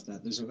passionate about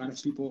that. There's a lot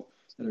of people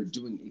that are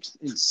doing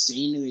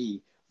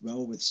insanely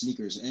well with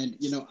sneakers, and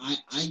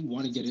I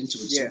want to get into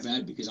it so Yeah.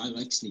 bad because I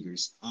like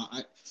sneakers.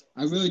 I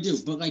really do.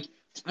 But like,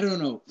 I don't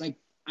know. Like,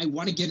 I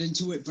want to get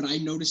into it, but I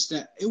noticed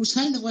that it was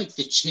kind of like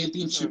the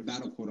championship Mhm.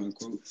 battle, quote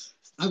unquote.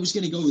 I was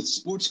going to go with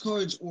sports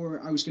cards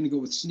or I was going to go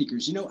with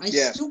sneakers. I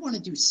Yeah. still want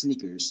to do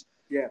sneakers.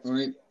 Yeah. All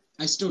right.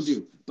 I still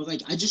do, but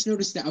like I just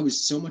noticed that I was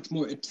so much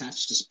more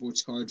attached to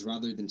sports cards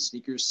rather than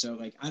sneakers. So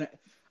like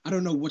I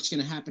don't know what's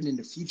going to happen in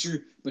the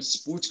future, but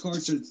sports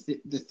cards are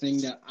the thing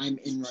that I'm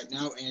in right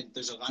now, and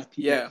there's a lot of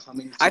people Yeah.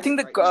 coming I to it think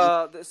right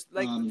now. the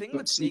thing with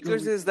But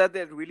sneakers sneakers, is that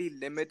they're really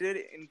limited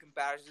in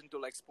comparison to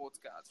like sports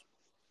cards.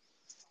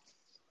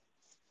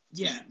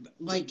 yeah,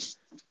 like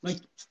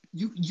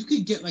you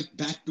could get like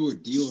backdoor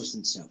deals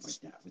and stuff like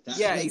that with that.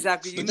 Yeah,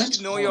 exactly. You But need to that's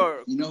know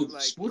hard. your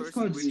like Sports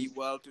person cards really is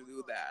well to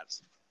do that.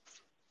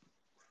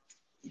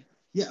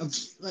 yeah,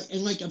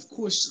 of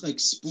course, like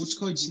sports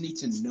cards, you need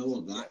to know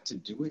a Yeah. lot to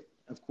do it.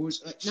 Of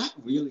course, not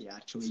really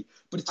actually,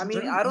 but it's I mean,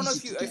 very I don't know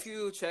easy to if get.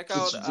 you check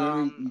It's out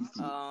very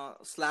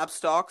easy. Slab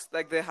Stocks,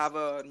 like they have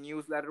a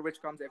newsletter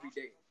which comes every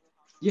day.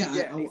 Yeah,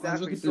 Yeah, I look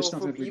exactly. at their So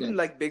stuff for every even day.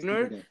 like Every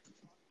beginner day.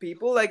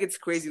 people, like it's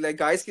crazy. Like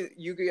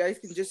you guys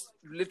can just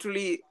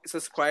literally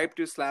subscribe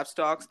to Slab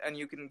Stocks and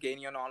you can gain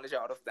your knowledge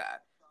out of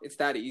that. It's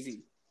that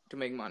easy to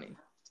make money.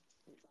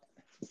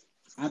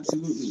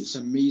 Absolutely, it's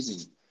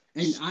amazing,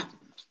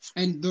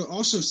 and they're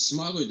also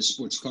smaller the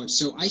sports cards.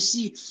 So I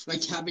see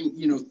like having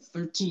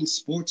 13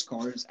 sports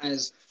cards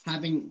as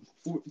having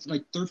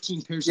like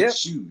 13 pairs of Yeah.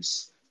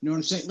 shoes. You know what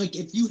I'm saying? Like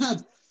if you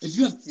have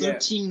Yeah.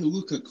 13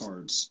 Luca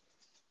cards,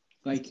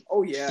 like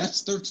Oh yeah.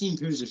 that's 13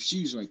 pairs of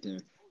shoes right there.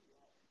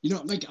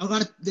 Like a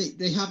lot of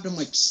they have them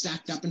like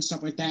stacked up and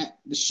stuff like that.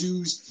 The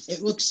shoes,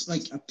 it looks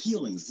like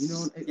appealing.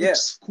 It Yeah.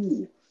 looks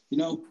cool.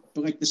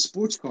 But like the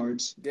sports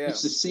cards, Yeah.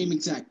 it's the same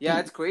exact Yeah,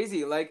 thing. it's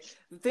crazy. Like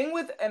the thing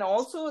with, and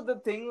also the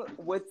thing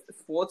with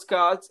sports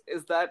cards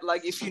is that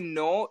like if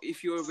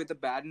you're with a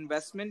bad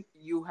investment,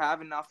 you have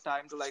enough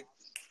time to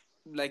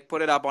like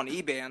put it up on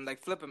eBay and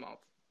like flip them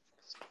up.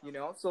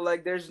 So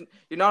like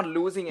you're not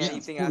losing Yeah, of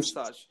anything as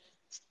course. such.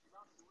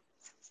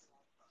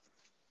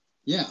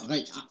 Yeah,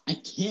 like I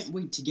can't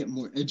wait to get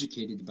more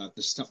educated about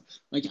this stuff.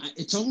 Like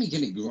it's only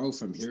gonna grow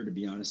from here, to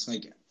be honest. Oh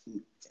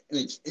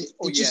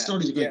It just yeah,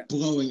 started yeah. like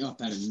blowing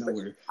up out of But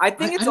nowhere. I I,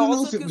 think I it's don't know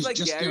also if it because was like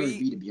just Gary Gary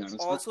Vee, to be honest.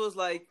 also is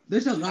like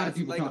There's a lot of has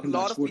people like a talking about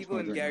lot of sports people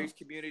cards in right now. Gary's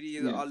community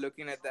Yeah. are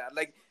looking at that.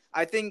 Like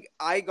I think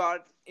I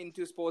got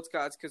into sports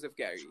cards because of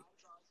Gary.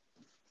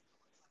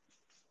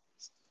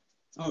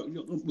 Oh,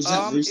 was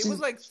that It was recent?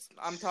 like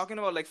I'm talking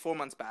about like 4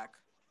 months back,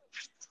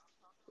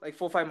 like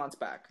 4 5 months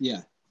back.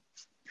 Yeah.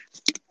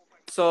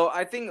 So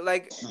I think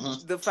like Uh-huh.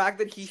 the fact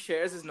that he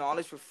shares his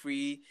knowledge for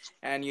free,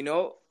 and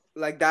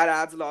like that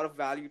adds a lot of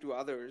value to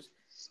others,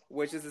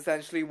 which is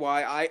essentially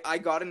why I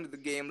got into the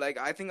game. Like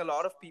I think a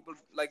lot of people,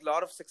 like a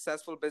lot of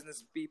successful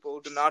business people,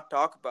 do not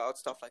talk about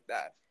stuff like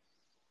that.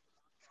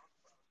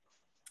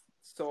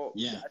 So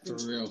Yeah, I for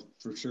think real,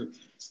 for sure.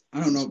 I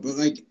don't know, but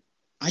like,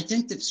 I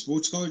think that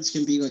sports cards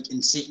can be like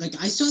insane. Like,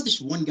 I saw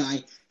this one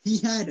guy. He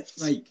had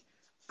like,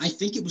 I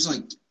think it was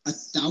like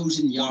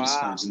 1,000 Giannis wow,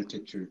 cards in a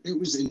picture. It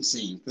was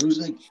insane. There was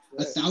like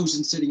a shit.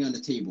 1,000 sitting on the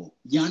table.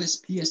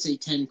 Giannis PSA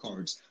 10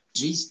 cards.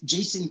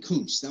 Jason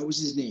Kuntz, that was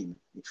his name.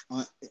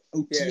 Yeah,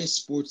 OTS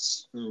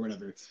Sports or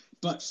whatever.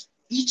 But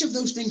each of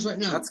those things right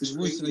now that's is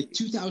worth like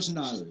crazy.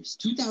 $2,000.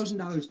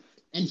 $2,000,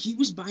 and he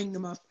was buying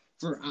them up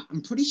for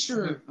I'm pretty Mhm.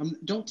 sure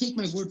don't take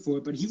my word for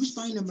it, but he was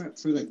buying them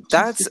for like two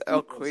That's a fifty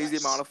or crazy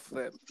amount less. of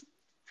flip.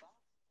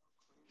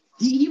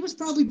 He was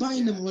probably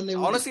buying Yeah. them when they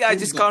were like Honestly, I 40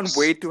 just can't bucks.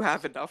 wait to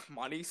have enough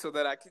money so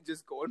that I can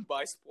just go and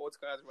buy sports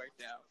cards right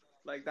now.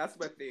 Like that's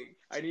my thing.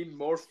 I need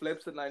more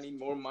flips and I need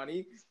more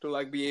money to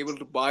like be able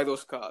to buy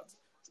those cards.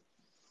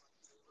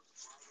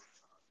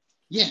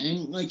 Yeah,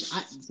 and like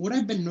what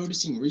I've been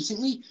noticing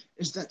recently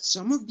is that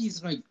some of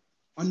these like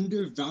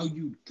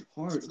undervalued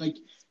cards, like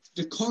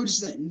the cards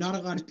that not a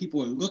lot of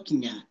people are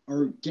looking at,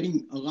 are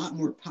getting a lot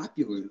more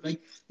popular. Like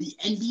the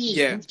NBA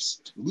Yeah.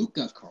 Hoops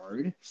Luca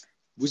card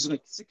was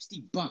like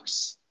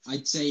 $60,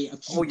 I'd say a Oh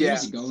few yeah.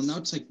 days ago, and now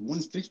it's like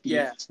 150,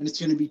 Yeah. and it's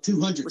going to be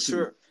 200 For soon.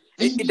 sure.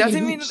 It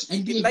doesn't even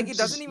NBA like it Hoops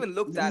doesn't is even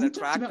look that who talks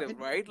about attractive,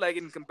 right? Like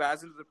in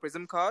comparison to the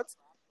Prism cards,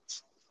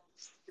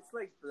 it's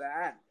like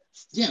bland.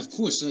 yeah, of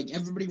course, like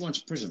everybody wants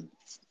Prism,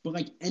 but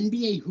like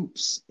NBA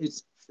Hoops,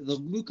 it's the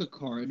Luca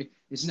card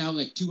is now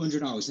like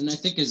 $200, and I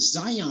think a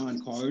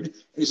Zion card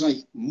is like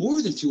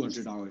more than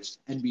 $200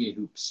 NBA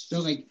Hoops. So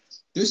like,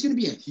 there's going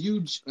to be a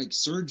huge like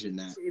surge in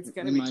that, It's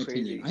gonna in be my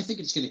opinion. crazy. I think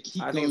it's going to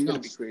keep I think it's going gonna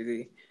up. be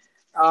crazy.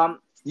 Um,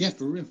 Yeah,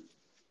 for real.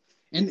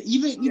 And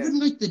even Yeah. even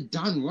like the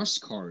Don Russ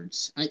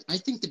cards, I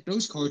think that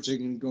those cards are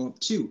going to go up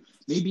too.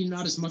 Maybe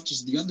not as much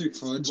as the other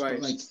cards, but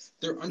Right. like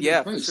they're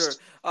Yeah, for sure.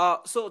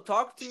 underpriced. So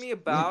talk to me Yeah.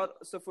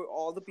 about, so for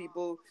all the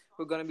people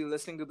who are gonna be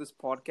listening to this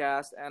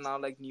podcast and are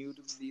like new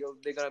to the deal,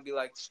 they're gonna be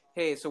like,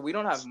 "Hey, so we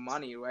don't have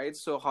money, right?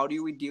 So how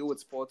do we deal with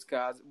sports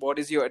cards? What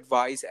is your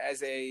advice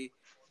as a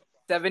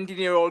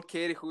 17-year-old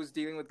kid who's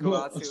dealing with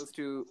garage Well, sales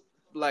to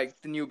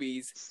like the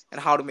newbies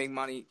and how to make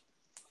money?"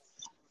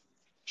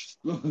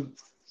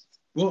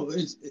 well,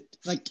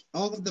 like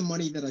all of the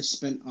money that I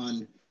spent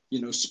on,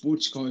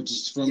 sports cards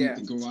is from Yeah.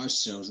 the garage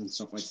sales and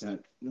stuff like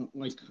that.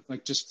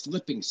 Like just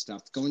flipping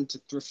stuff, going to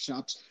thrift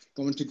shops,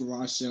 going to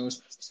garage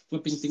sales,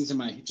 flipping things in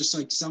my, just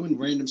like selling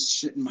random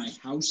shit in my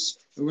house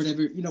or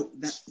whatever.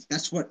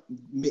 That's what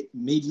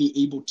made me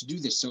able to do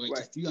this. So like,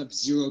 Right. if you have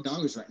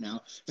 $0 right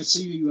now, let's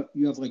say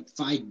you have like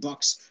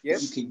 $5 Yep.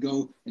 that you can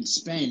go and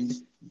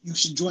spend. You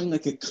should join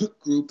like a cook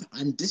group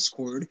on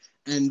Discord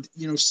and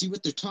see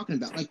what they're talking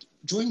about. Like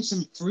join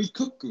some free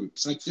cook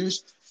groups. Like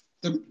there's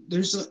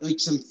like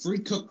some free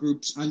cook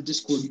groups on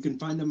Discord. You can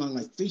find them on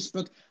like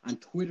Facebook, on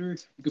Twitter.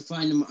 You can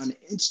find them on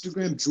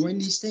Instagram. Join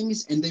these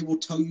things, and they will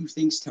tell you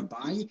things to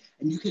buy.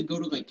 And you could go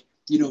to like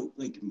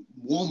like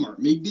Walmart.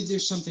 Maybe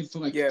there's something for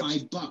like Yep.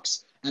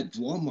 $5 at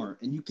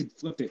Walmart, and you could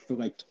flip it for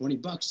like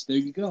 $20. There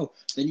you go.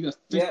 Then you have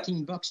Yep.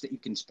 $15 that you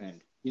can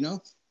spend.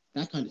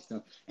 That kind of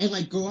stuff. And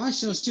like garage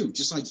sales too.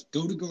 Just like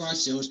go to garage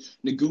sales,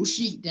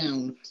 negotiate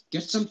down,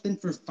 get something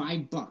for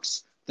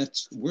 $5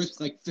 that's worth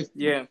like 50,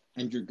 Yeah.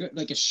 and you're good.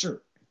 Like a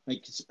shirt,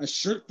 like a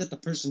shirt that the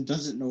person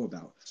doesn't know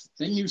about.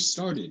 Then you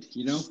started.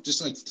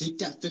 Just like take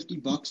that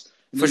 $50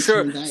 and For then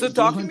sure. turn that So into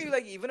talk to me 100.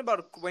 like even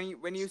about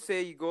when you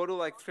say you go to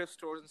like thrift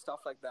stores and stuff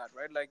like that,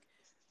 right? Like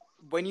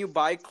when you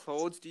buy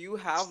clothes, do you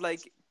have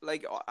like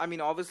I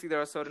mean, obviously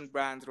there are certain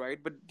brands,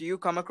 right? But do you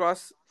come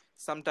across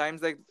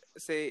sometimes, like,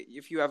 say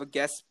if you have a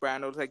Guess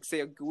brand or like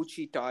say a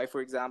Gucci tie,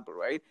 for example,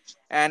 right?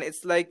 And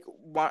it's like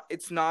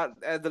it's not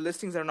the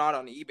listings are not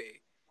on eBay.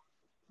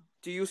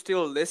 Do you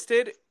still list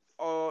it,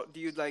 or do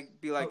you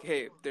like be like,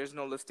 hey, there's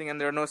no listing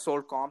and there are no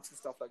sold comps and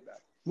stuff like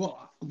that?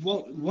 Well,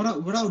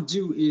 what I'll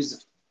do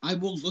is I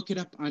will look it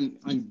up on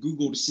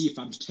Google to see if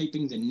I'm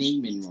typing the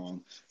name in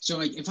wrong. So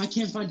like if I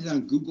can't find it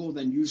on Google,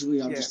 then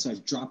usually I'll Yeah. just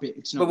like drop it.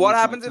 It's But not what worth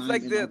my happens if time,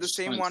 like and I'll the just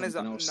same find one is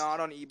something else. not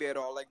on eBay at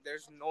all? Like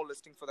there's no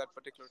listing for that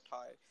particular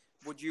tie.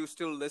 Would you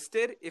still list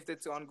it if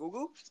it's on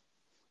Google?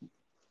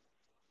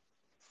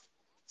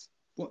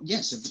 Well,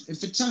 yes,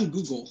 if it's on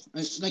Google,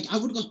 I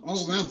would look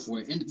all around for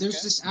it. And there's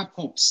Okay. this app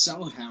called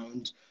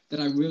Cellhound that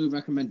I really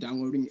recommend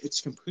downloading. It's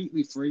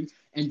completely free,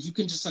 and you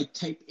can just like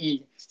type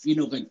in,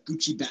 like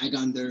Gucci bag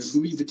on there,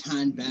 Louis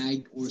Vuitton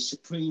bag, or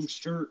Supreme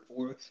shirt,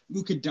 or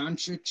Luka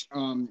Doncic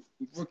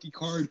rookie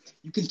card.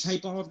 You can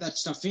type all of that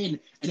stuff in,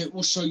 and it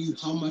will show you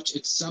how much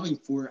it's selling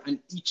for on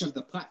each of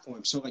the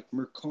platforms. So like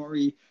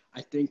Mercari,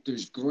 I think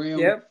there's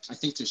Grail, Yep. I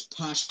think there's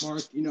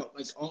Poshmark,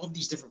 like all of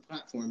these different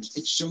platforms.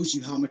 It shows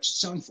you how much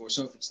it's selling for.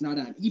 So if it's not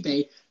on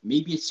eBay,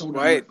 maybe it's sold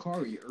on Right.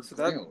 Mercari or So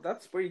Grail.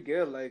 that's pretty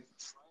good. Like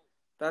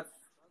that's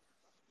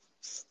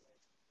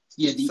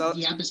Yeah,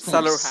 the app is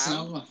called Seller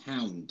Hound.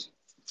 Cellhound.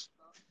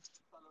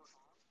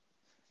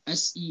 Oh,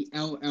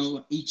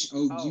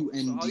 so how do you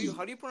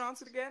Cellhound.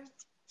 pronounce it again?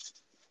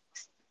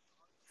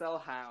 Cell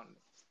Hound. Okay.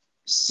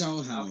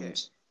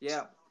 Cellhound.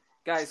 Yeah.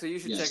 Guys, so you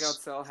should check out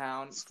Yes, Cell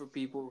Hound for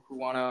people who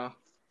wanna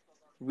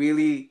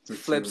really for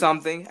flip sure.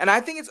 something. And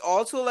I think it's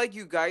also like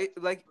you guys,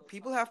 like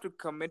people have to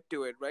commit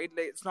to it, right?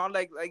 Like it's not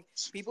like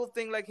people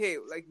think like, hey,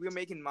 like we're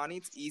making money,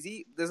 it's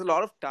easy. There's a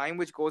lot of time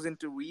which goes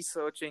into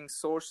researching,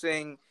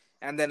 sourcing,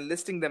 and then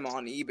listing them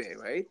on eBay,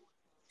 right?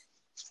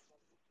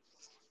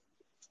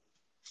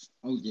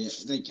 Oh yeah,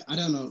 like I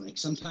don't know, like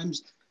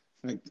sometimes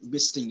like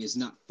listing is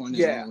not fun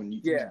at Yeah, all, and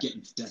you yeah,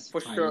 get death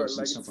for sure. piles and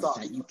Like it stuff like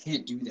sucks. that. You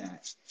can't do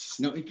that.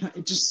 No,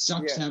 it just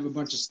sucks Yeah, to have a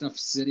bunch of stuff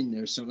sitting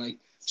there. So like,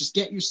 just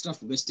get your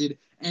stuff listed,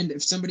 and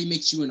if somebody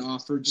makes you an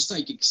offer, just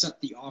like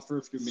accept the offer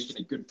if you're making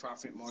a good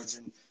profit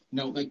margin.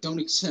 Like don't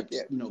accept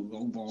yeah,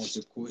 low balls,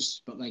 of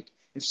course, but like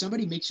if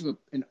somebody makes you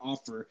an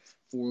offer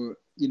for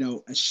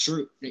a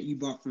shirt that you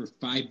bought for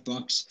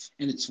 $5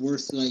 and it's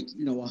worth like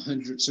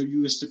 100, so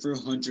you list it for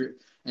 100,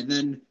 and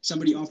then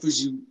somebody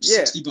offers you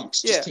yeah, $60,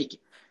 just yeah. take it.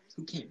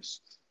 Who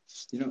cares?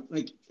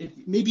 Like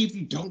maybe if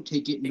you don't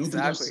take it, nobody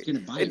else is Exactly.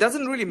 gonna buy It it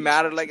doesn't for really you. So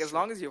matter. it's Like your as shirt.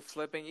 long as you're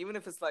flipping, even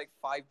if it's like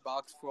 $5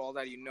 for all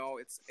that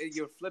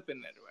you're flipping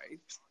it, right?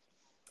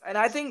 And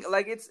I think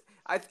like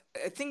I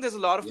think there's a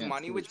lot of Yeah, of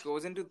money which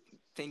course. goes into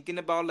thinking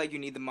about like you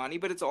need the money,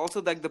 but it's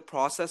also like the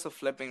process of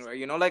flipping,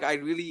 right? Like I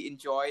really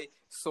enjoy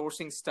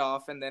sourcing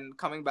stuff and then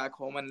coming back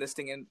home and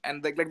listing it,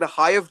 and like the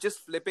high of just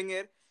flipping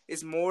it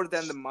is more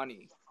than the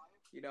money,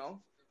 you know?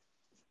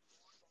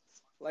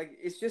 Like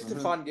it's just a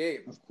Uh-huh. fun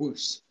game. Of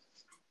course.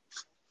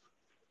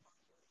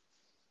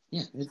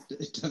 Yeah,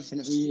 it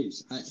definitely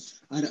is.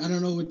 I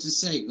don't know what to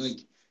say. Like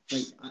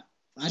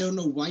I don't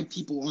know why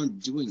people aren't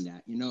doing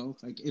that.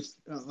 Like if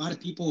a lot of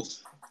people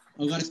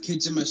a lot of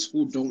kids in my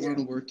school don't want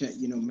to work at,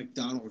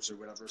 McDonald's or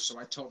whatever. So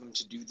I told them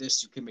to do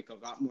this. You can make a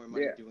lot more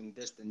money Yeah. doing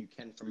this than you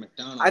can from I think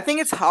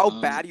McDonald's. it's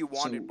how bad you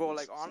want So it, bro.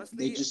 Like they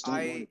honestly, just don't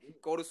want I to.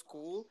 go to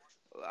school,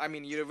 I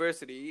mean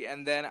university,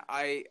 and then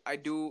I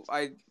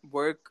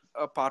work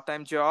a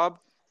part-time job.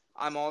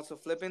 I'm also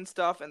flipping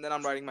stuff, and then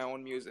I'm writing my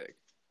own music.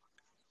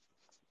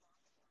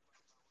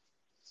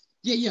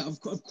 Yeah, of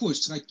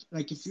course.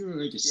 Like if you're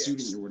like a Yeah.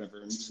 student or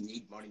whatever and you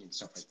need money and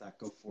stuff like that,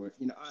 go for it.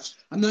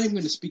 I'm not even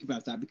going to speak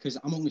about that because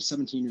I'm only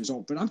 17 years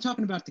old. But I'm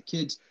talking about the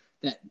kids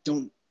that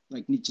don't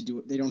like need to do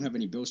it. They don't have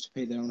any bills to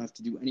pay. They don't have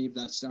to do any of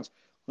that stuff.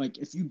 Like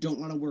if you don't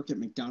want to work at Oh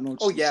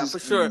McDonald's, this yeah, for is an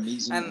sure.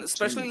 amazing And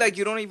especially alternative. like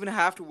you don't even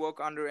have to work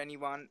under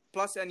anyone.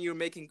 Plus, and you're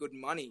making good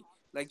money.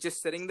 Like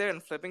just sitting there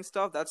and flipping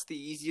stuff, that's the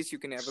easiest you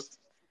can ever.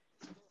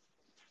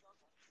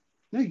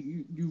 No,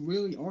 you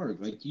really are.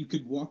 Like you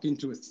could walk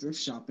into a thrift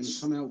shop and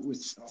come out with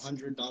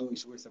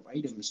 $100 worth of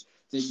items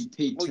that you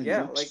paid Oh ten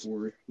yeah, bucks like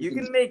for you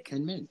within can make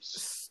 10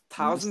 minutes.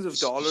 thousands of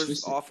It's dollars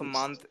just off a it's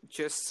month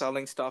just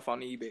selling stuff on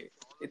eBay.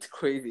 It's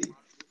crazy.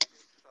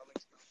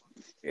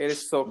 It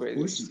is so of crazy.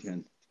 course you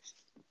can.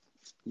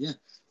 Yeah.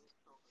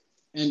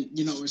 And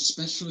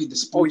especially the Oh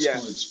sports yeah.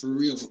 cards for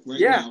real right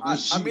Yeah, now. I,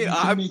 Like, I you, mean, you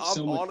can make I'm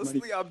so much money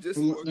honestly, I'm just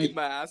from working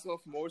my ass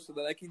off more so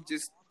that I can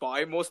just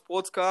buy more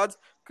sports cards.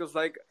 Because,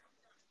 like,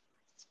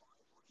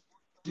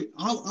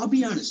 I'll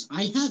be honest.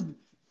 I have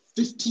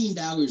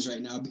 $15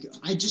 right now because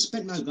I just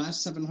spent my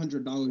last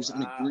 $700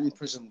 on a wow. Green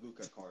Prism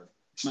Luca card.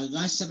 My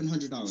last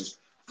 $700.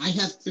 I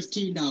have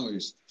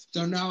 $15,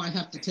 so now I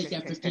have to take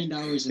that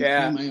 $15 and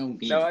Yeah. play my own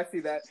game. No, I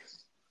see that.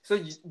 So,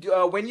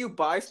 when you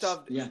buy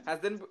stuff, Yeah.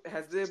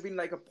 has there been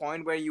like a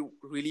point where you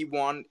really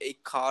want a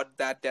card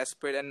that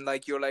desperate and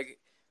like you're like,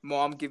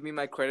 Mom, give me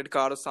my credit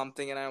card or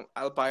something, and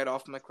I'll buy it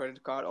off my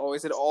credit card, or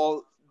is it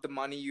all the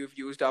money you've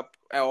used up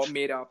or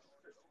made up?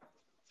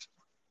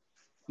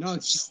 No,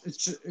 it's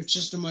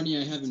just the money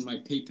I have in my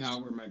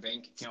PayPal or my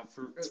bank account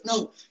for.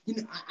 No,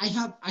 I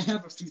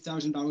have a few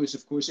 $1,000s,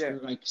 of course, Yeah. for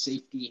like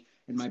safety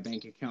in my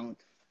bank account.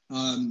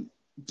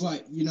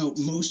 But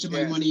most of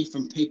my Yeah. money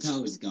from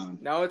PayPal is gone.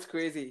 Now it's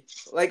crazy.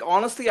 Like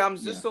honestly, I'm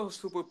just Yeah. so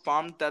super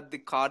pumped that the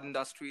card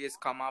industry has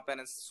come up and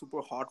it's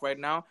super hot right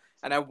now,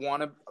 and I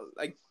want to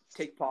like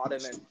take part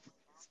in it.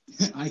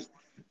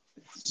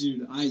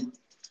 Dude, I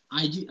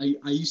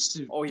used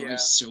to Oh buy yeah,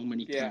 so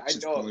many yeah, packs I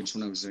of know. cards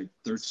when I was like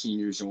 13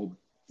 years old,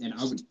 and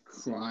I would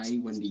cry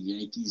when the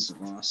Yankees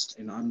lost.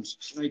 And I'm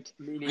just like,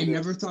 Me I neither.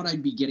 never thought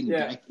I'd be getting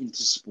Yeah. back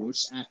into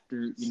sports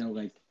after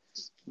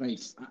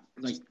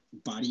like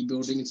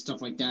bodybuilding and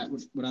stuff like that.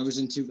 What I was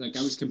into, like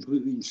I was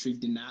completely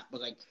intrigued in that,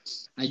 but like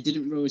I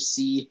didn't really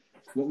see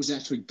what was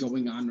actually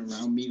going on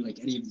around me, like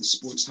any of the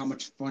sports, how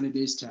much fun it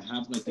is to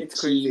have like a It's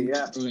crazy, team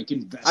yeah. or like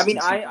invest I mean,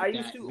 in stuff I like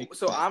used that. to. Make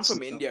So I'm bets from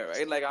and stuff. India,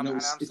 right? Like I'm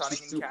It's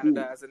studying just in so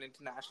Canada cool. as an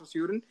international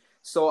student.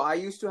 So I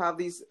used to have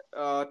these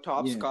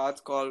Topps Yeah.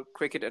 cards called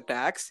Cricket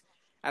Attacks,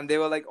 and they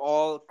were like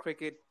all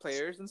cricket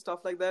players and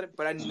stuff like that.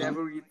 But I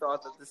never really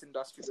thought that this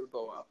industry will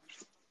blow up.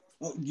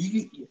 Oh,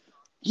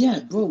 yeah,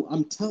 bro.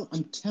 I'm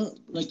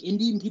like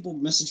Indian people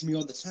message me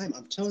all the time.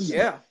 I'm telling them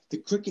Yeah. the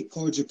cricket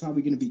cards are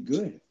probably going to be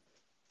good.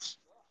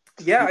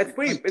 Yeah, it's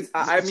pretty. Like,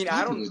 I it's mean,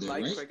 I popular don't there,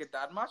 like right? cricket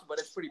that much, but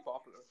it's pretty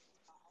popular.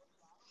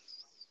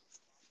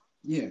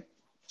 Yeah.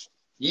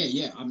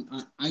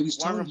 I was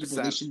telling people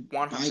they 100%, should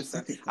buy 100%.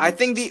 cricket I cards.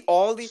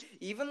 think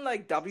even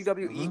like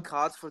WWE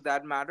cards for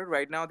that matter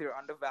right now they're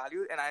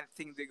undervalued, and I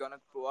think they're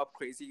gonna go up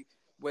crazy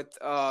with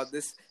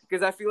this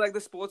because I feel like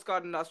the sports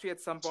card industry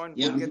at some point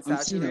Yeah, will get I'm seeing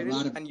a saturated,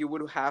 lot of. and you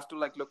would have to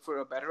like look for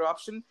a better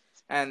option,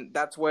 and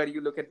that's where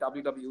you look at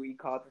WWE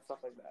cards and stuff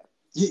like that.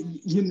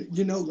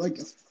 Like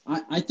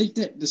I think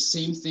that the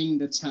same thing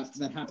that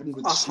happened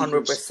with 100%,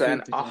 sneakers could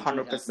potentially happen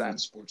with 100%.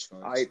 sports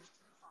cards. I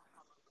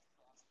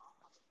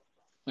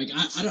Like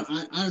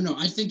I don't know.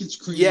 I think it's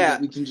crazy Yeah,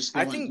 that we can just go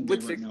I on think eBay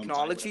with right now and buy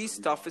technology, whatever we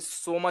stuff want. is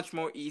so much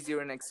more easier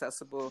and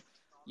accessible.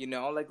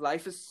 Like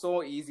life is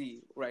so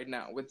easy right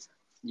now with.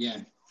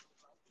 Yeah.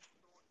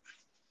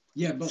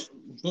 Yeah, but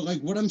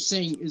like what I'm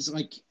saying is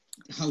like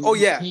how Oh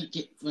you yeah, can't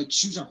get like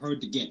shoes are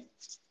hard to get,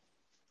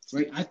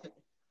 right?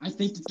 I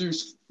think that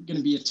there's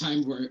gonna be a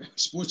time where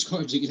sports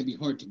cards are gonna be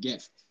hard to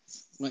get.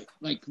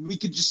 Like we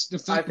could just the I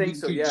fact that we think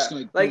so. could Yeah, just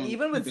like go like on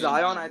even with eBay and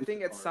buy Zion, a I Luka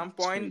think at card. some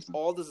It's point crazy.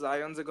 all the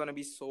Zions are gonna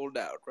be sold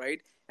out,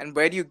 right? And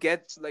where do you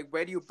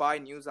buy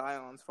new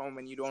Zions from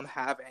when you don't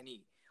have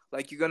any?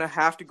 Like you're gonna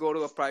have to go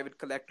to a private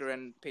collector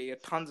and pay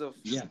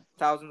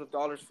thousands of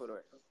dollars for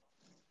it.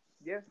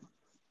 Yeah.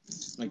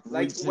 Like when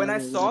I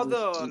retail or saw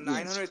whatever. the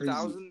Yeah, it's crazy.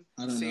 900,000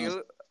 I don't know.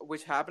 sale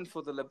which happened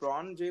for the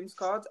LeBron James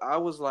cards, I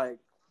was like,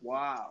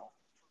 wow.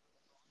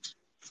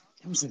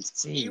 That was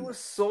insane. It was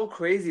so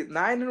crazy. It was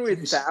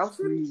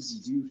 900,000? crazy,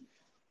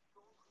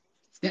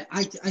 dude.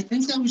 I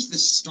think that was the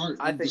start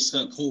I of think this so.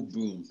 like whole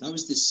boom. That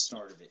was the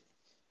start of it.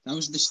 That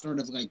was the start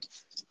of like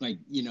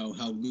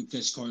how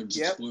Lucas cards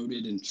Yep.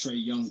 exploded and Trey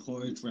Young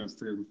cards went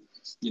from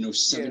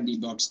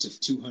 $70 to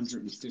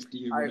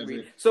 250 or I whatever.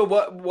 agree. So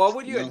what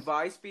would your You know?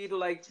 advice be to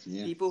like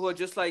Yeah. people who are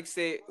just like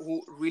say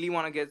who really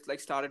want to get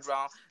like started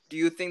around? Do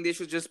you think they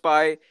should just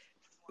buy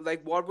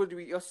like what would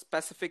your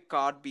specific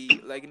card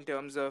be like in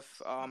terms of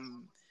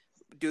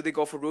do they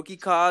go for rookie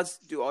cards?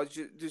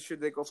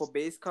 Should they go for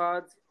base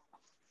cards?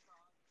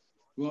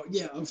 Well,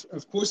 yeah,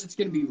 of course it's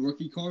going to be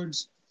rookie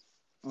cards,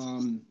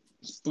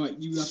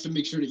 but you have to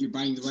make sure that you're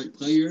buying the right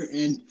player.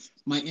 And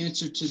my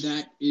answer to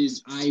that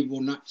is I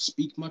will not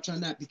speak much on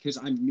that because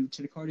I'm new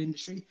to the card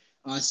industry.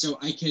 So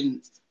I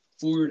can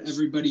forward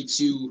everybody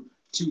to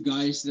two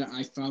guys that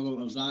I follow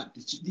a lot.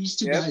 These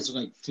two Yep. guys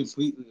like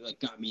completely like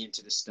got me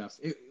into this stuff.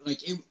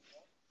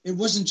 It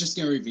wasn't just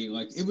Gary Vee.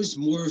 Like it was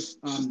more of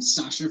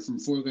Sasha from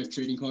 4Life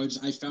Trading Cards.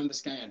 I found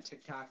this guy on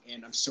TikTok,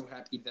 and I'm so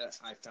happy that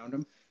I found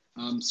him.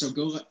 So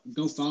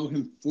go follow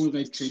him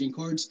 4Life Trading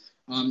Cards.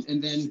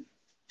 And then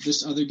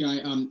this other guy,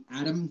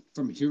 Adam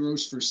from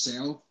Heroes for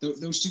Sale.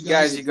 Those two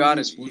guys. Guys, you got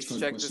it. You Sports should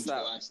card check questions, this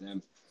out. go ask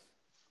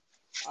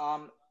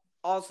them.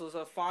 Also,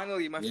 so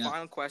finally, my Yeah.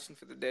 final question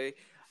for the day.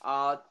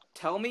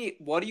 Tell me,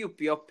 what do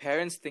your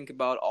parents think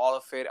about all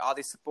of it? Are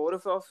they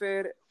supportive of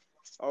it,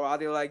 or are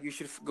they like you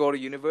should go to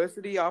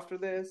university after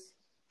this?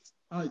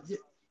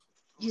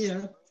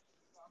 Yeah.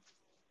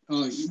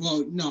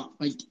 Well, no,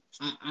 like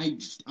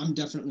I'm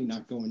definitely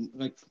not going.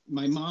 Like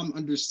my mom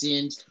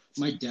understands.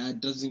 My dad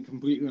doesn't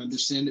completely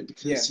understand it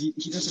because he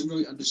doesn't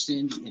really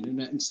understand the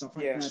internet and stuff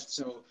like that.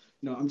 So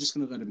no, I'm just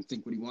gonna let him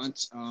think what he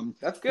wants.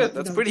 That's good. But,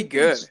 That's you know, pretty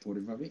they're good.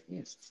 supportive of it.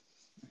 Yes.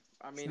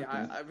 I mean,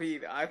 Okay.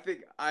 I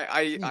think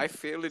I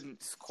failed in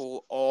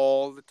school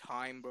all the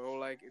time, bro.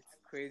 Like it's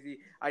crazy.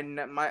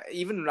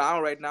 Even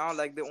now, right now,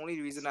 like the only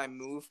reason I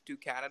moved to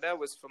Canada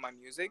was for my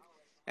music,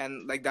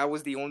 and like that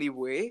was the only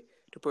way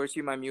to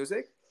pursue my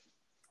music.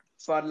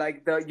 But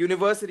like the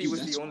university Dude, was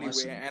that's the only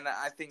awesome. way, and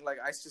I think like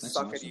I just That's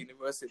suck at awesome.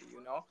 university,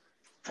 you know.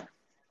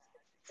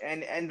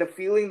 And the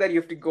feeling that you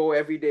have to go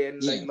every day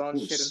and Yeah, like of learn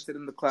shit and course. sit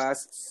in the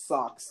class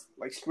sucks.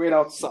 Like straight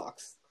out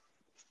sucks.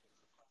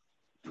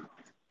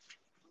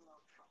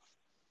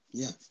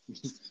 Yeah.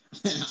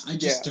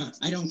 Yeah.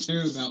 I don't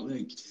care about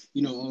like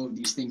all of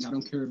these things. I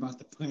don't care about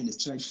the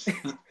planets. Like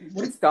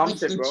what It's dumb like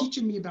shit, they're bro.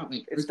 teaching me about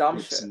like It's dumb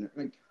earthquakes shit. and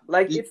like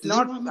Like do it's they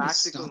want not me to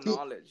practical stop it?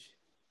 knowledge.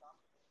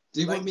 Do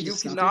they want Like me to you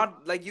stop it?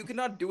 cannot you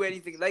cannot do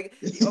anything. Like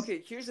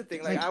okay, here's the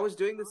thing. Like Like I was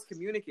doing this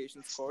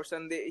communications course,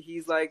 and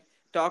he's like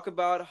talk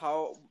about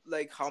how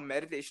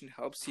meditation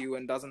helps you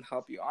and doesn't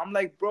help you. I'm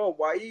like, bro,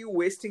 why are you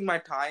wasting my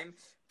time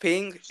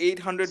paying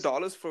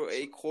 $800 for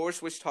a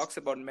course which talks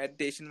about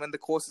meditation when the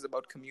course is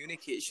about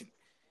communication?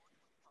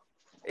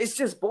 It's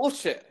just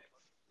bullshit.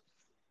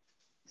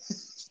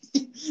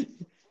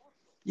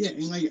 yeah,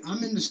 and like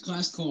I'm in this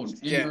class called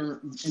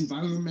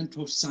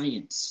environmental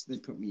science. They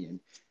put me in.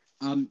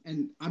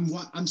 And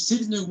I'm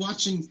sitting there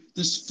watching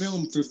this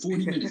film for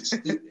 40 minutes.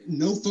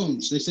 No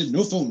phones. They said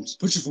no phones.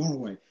 Put your phone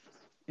away.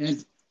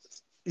 And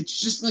it's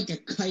just like a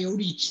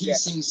coyote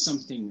chasing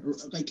something, or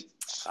like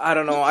I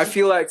don't know. I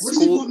feel like what does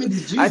he school. want me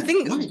to do? I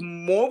think Why?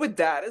 more with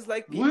that is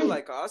like people Why?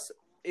 like us.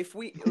 If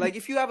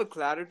you have a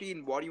clarity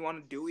in what you want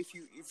to do,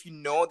 if you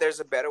know there's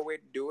a better way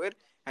to do it,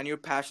 and you're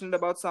passionate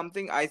about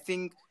something, I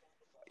think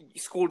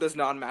school does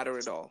not matter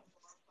at all.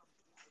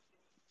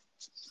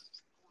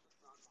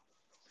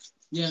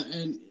 Yeah,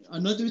 and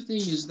another thing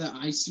is that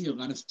I see a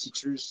lot of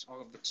teachers, all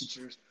of the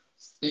teachers,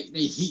 they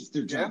hate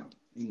their job.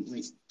 And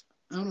like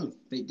I don't know,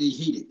 they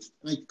hate it.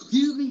 Like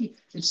clearly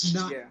it's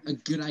not a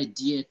good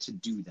idea to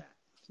do that.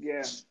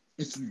 Yeah.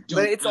 If you don't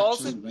But it's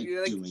also like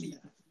doing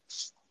that.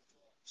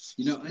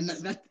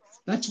 And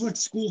that's what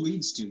school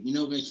leads to.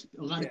 Like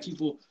a lot of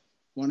people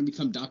want to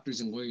become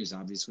doctors and lawyers,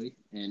 obviously,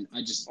 and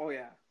I just Oh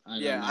yeah. I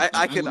don't Yeah, know.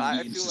 I wouldn't be feel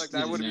like interested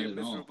that in would be a at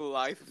all. miserable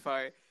life if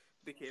I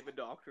became a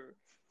doctor.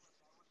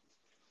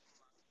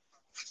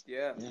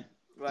 Yeah.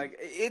 Like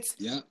it's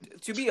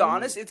to be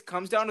honest, it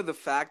comes down to the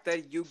fact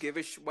that you give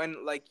when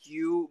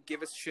you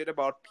give a shit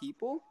about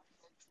people,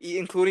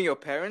 including your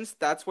parents.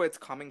 That's where it's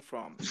coming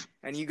from,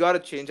 and you got to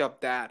change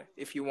up that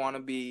if you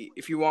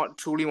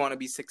truly want to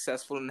be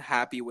successful and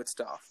happy with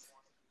stuff.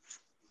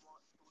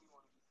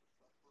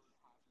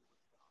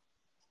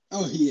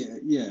 Oh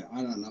yeah.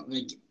 I don't know.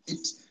 Like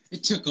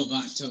it took a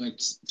lot to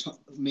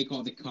make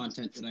all the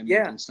content that I make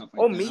and stuff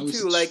like that. Me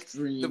too. Like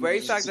the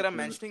very fact that I'm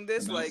mentioning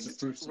this, like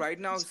right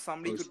now,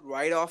 somebody could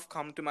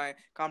come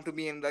to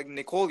me and like,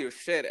 Nicole, you're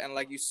shit, and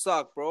like you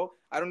suck, bro.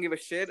 I don't give a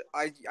shit.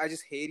 I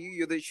just hate you.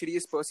 You're the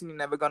shittiest person. You're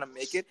never gonna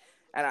make it.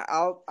 And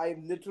I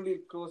literally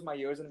close my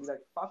ears and be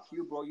like, fuck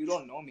you, bro. You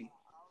don't know me.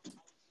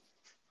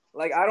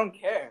 Like I don't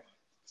care.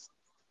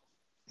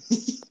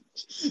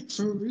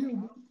 For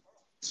real.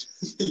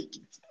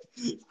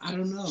 I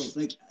don't know.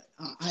 Like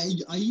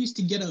I used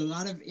to get a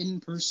lot of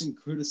in-person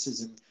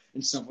criticism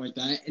and stuff like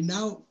that, and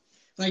now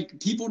like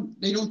people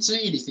they don't say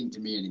anything to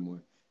me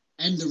anymore.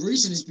 And the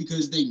reason is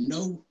because they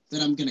know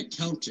that I'm gonna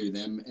counter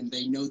them, and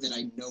they know that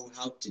I know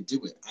how to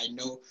do it.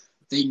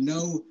 They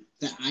know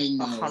that I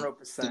know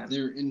 100%. that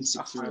they're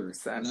insecure,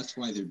 100%. And that's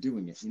why they're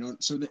doing it.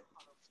 So that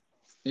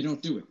they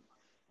don't do it.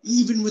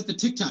 Even with the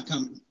TikTok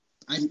comment,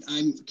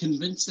 I'm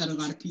convinced that a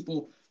lot of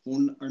people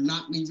are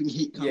not leaving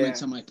hate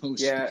comments on my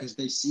posts because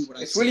they see what I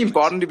say. It's really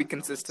important to be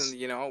consistent,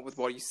 with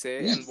what you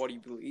say and what you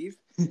believe.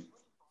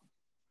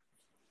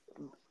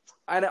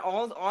 And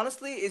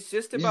honestly, it's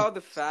just Yeah, about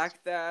the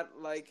fact that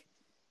like,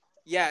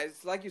 yeah,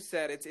 it's like you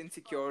said, it's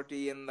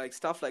insecurity and like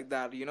stuff like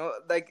that.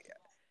 Like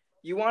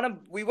we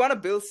want to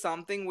build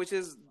something which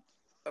is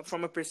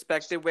from a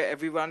perspective where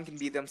everyone can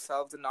be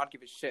themselves and not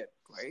give a shit,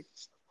 right?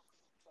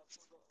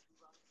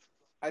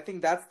 I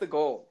think that's the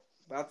goal.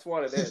 That's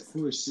what it of is.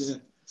 course. Yeah,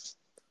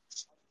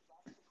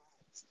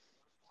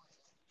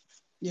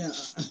 yeah.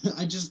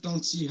 I just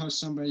don't see how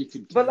somebody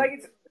could But like care.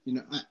 it's You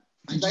know,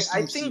 I like just I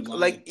don't see think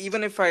like why.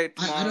 even if I I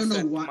tomorrow don't know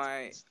said to why.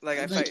 my like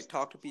if Like, I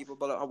talk to people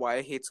about why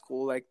I hate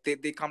school, like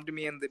they come to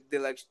me and they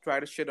like try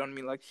to shit on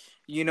me, like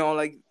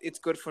like it's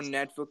good for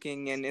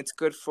networking and it's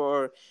good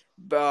for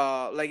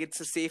like it's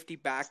a safety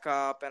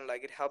backup and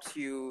like it helps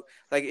you,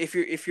 like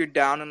if you're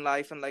down in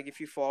life and like if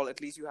you fall,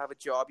 at least you have a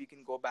job, you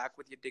can go back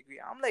with your degree.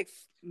 I'm like,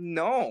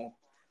 no,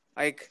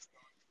 like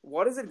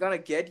what is it gonna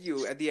get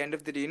you at the end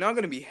of the day? You're not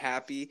gonna be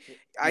happy.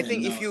 I yeah,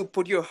 think if no. you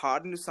put your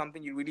heart into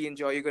something you really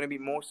enjoy, you're gonna be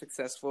more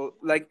successful.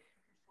 Like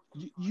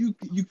You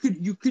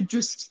could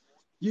just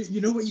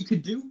you know what you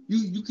could do?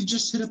 You could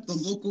just hit up the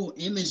local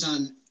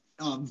Amazon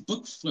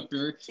book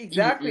flipper in your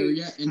exactly,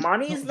 area, and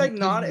money is he'll like pay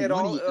not you at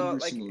all money every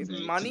like single day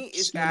to money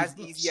is scan his as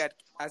easy books.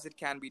 as it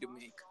can be to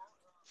make.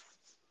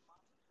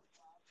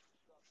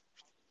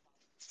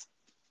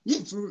 Yeah,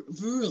 for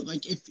real.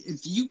 Like if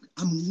you,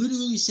 I'm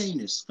literally saying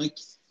this,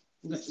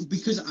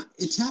 because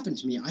it's happened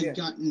to me. I've Yeah.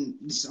 gotten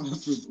this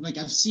offer. Like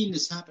I've seen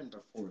this happen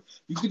before.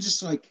 You could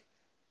just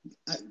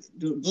uh,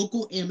 the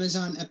local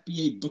Amazon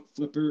FBA book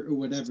flipper or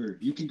whatever.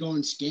 You could go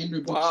and scan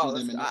their books for Wow,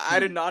 them, and they'll I pay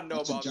did you. not know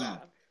That's a about job.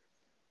 that.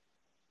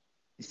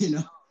 You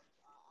know.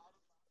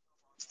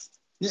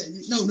 Yeah,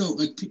 no, no,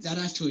 like that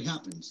actually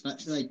happens.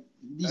 Like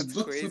these That's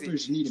book crazy.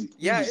 flippers need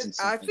Yeah, employees and I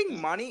stuff like think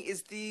that. money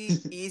is the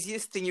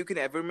easiest thing you can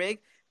ever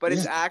make, but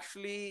it's Yeah,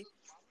 actually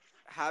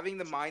having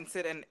the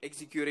mindset and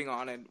executing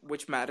on it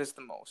which matters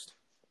the most.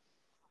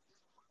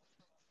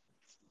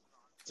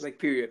 Like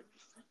period.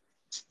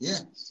 yeah.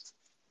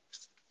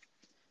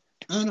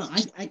 I don't know.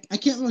 I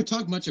can't really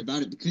talk much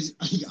about it because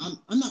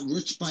I'm not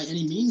rich by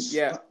any means,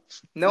 Yeah. but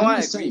No, I'm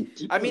I just agree. saying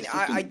I people are mean,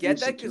 I freaking get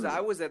that because I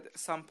insecure. was at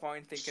some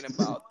point thinking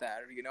about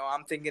that.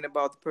 I'm thinking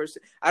about the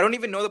person. I don't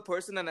even know the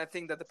person, and I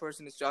think that the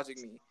person is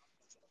judging me.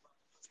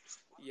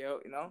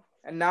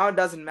 And now it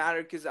doesn't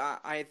matter because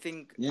I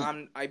think Yeah,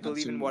 I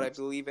believe in what absolutely. I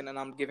believe in, and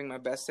I'm giving my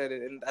best at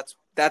it, and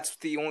that's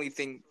the only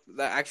thing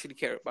that I actually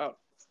care about.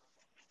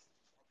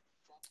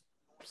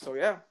 So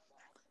yeah.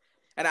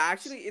 And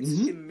actually, it's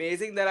Mm-hmm.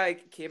 amazing that I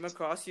came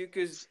across you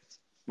because,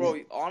 Yeah, bro,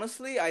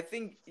 honestly, I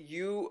think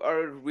you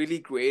are a really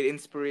great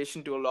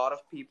inspiration to a lot of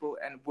people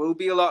and will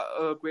be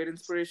a great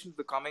inspiration to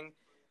the coming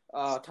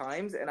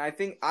times. And I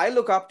think I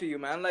look up to you,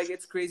 man. Like,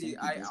 it's crazy.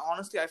 thank you, I bro.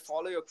 honestly, I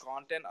follow your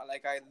content.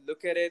 Like, I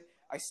look at it,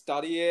 I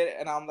study it,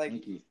 and I'm like,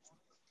 Thank you.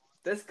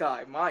 this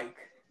guy, Mike.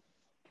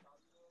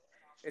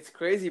 It's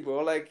crazy,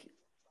 bro. Like,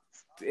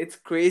 it's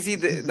crazy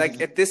that,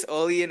 like, at this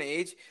early an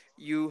age,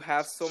 you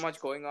have so much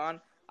going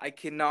on. I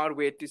cannot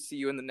wait to see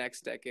you in the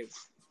next decade.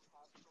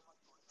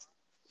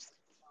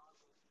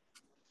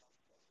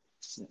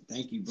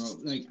 Thank you, bro.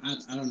 Like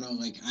I don't know.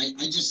 Like I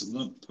just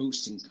love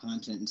posting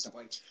content and stuff.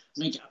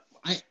 Like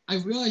I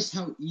realized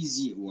how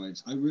easy it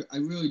was. I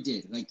really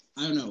did. Like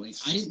I don't know. Like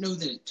I didn't know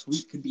that a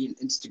tweet could be an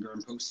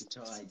Instagram post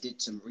until I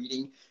did some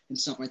reading and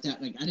stuff like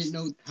that. Like I didn't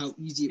know how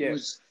easy it Yeah.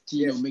 was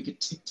to make a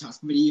TikTok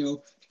video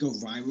to go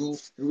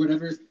viral or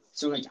whatever.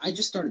 So like I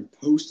just started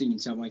posting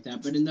and stuff like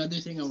that. But another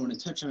thing I want to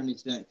touch on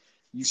is that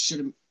you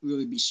shouldn't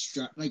really be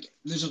strapped. Like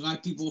there's a lot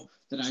of people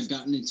that I've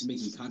gotten into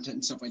making content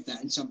and stuff like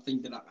that. And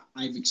something that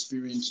I've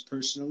experienced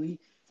personally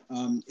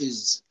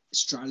is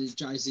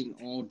strategizing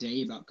all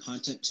day about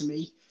content to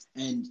me,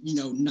 and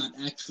not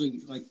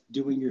actually like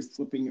doing your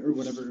flipping or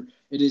whatever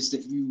it is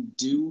that you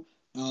do.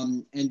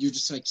 And you're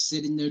just like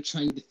sitting there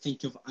trying to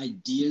think of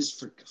ideas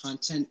for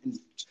content. And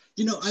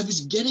I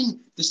was getting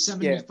the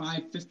Yeah.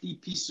 75, 50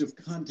 pieces of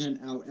content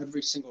out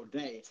every single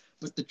day,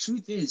 but the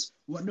truth is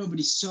what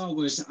nobody saw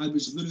was I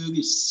was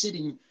literally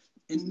sitting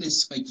in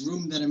this like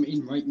room that I'm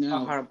in right A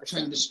now, hundred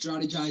trying percent. to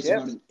strategize Yep.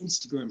 about an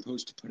Instagram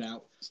post to put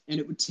out, and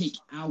it would take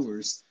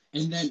hours.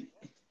 And then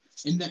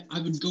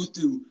I would go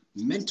through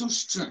mental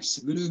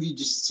stress, literally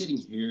just sitting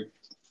here,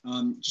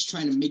 just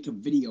trying to make a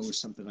video or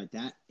something like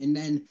that. And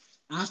then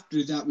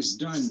after that was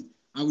done,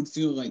 I would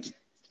feel like,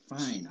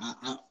 fine,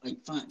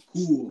 fine,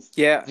 cool,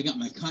 Yeah. I got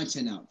my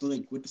content out. But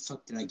like, what the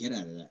fuck did I get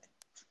out of that?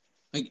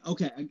 Like,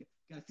 okay, I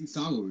got a few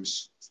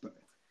followers, but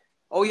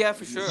Oh yeah,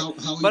 for sure. how are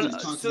you But going to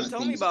talk so about tell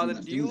me things if about you're it.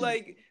 not Do you doing them?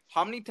 like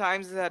how many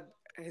times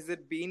has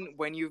it been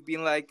when you've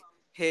been like,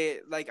 hey,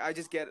 like I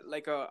just get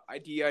like a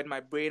idea in my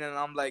brain and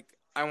I'm like,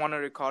 I want to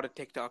record a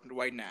TikTok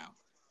right now.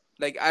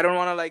 Like I don't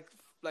want to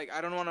like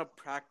I don't want to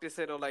practice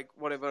it or like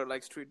whatever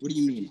like What do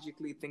you mean?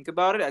 strategically think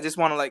about it. I just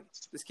want to like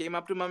this came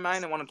up to my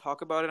mind. I want to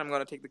talk about it. I'm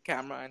gonna take the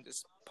camera and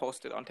just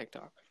post it on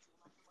TikTok.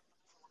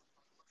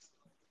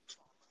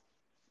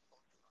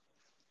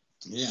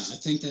 Yeah, I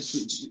think that's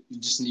what you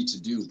just need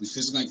to do,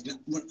 because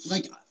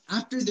like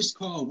after this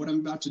call, what I'm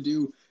about to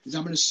do is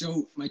I'm going to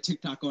show my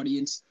TikTok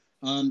audience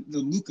the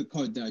Luca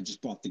card that I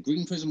just bought, the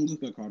Green Prism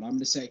Luca card. I'm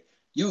gonna say,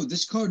 yo,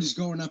 this card is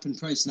going up in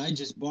price, and I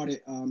just bought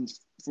it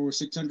for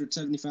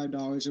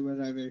 $675 or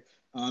whatever.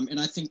 And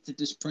I think that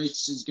this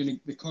price is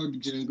the card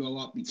is gonna go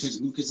up because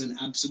Luca's an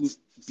absolute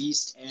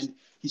beast, and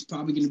he's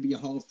probably gonna be a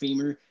Hall of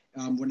Famer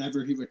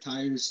whenever he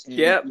retires. And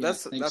Yeah, yeah, that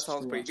thanks sounds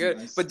for pretty watching, good.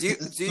 guys. But do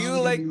That's do you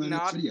probably gonna be like my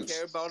next not video.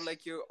 care about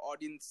like your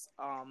audience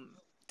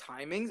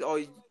timings, or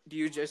do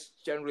you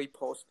just generally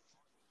post?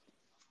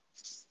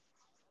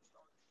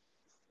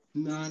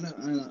 No, I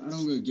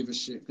don't really give a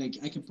shit. Like,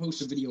 I can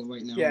post a video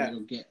right now and Yeah, it'll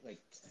get like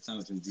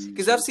 1,000 views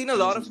because I've or seen a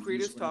lot thousands of of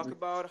views creators or talk whatever.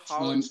 about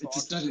how It just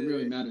important doesn't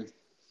really it. matter.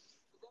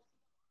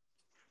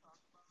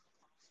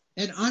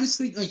 And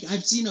honestly, like,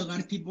 I've seen a lot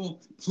of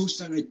people post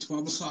at like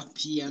 12 o'clock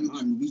p.m.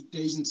 on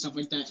weekdays and stuff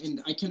like that.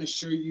 And I can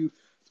assure you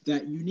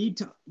that you need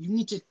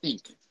to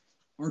think: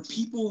 are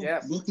people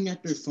Yeah. looking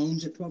at their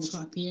phones at 12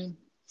 o'clock p.m.?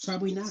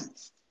 Probably not.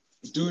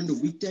 During the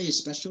weekday,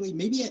 especially,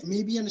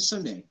 maybe on a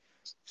Sunday,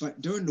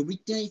 but during the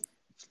weekday,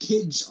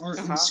 kids are in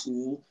Uh-huh.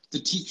 school. The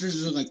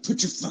teachers are like,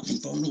 "Put your fucking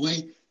phone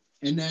away,"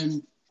 and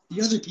then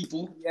the other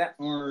people Yeah.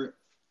 are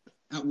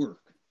at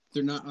work.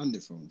 They're not on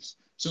their phones.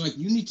 So like,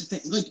 you need to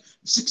think like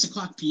 6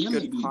 o'clock p.m.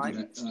 Good might be a point.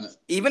 good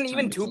Even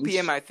time to 2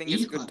 p.m. post. I think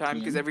is eight a good o'clock time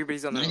because p.m.,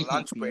 everybody's on their 9 o'clock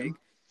lunch break, p.m.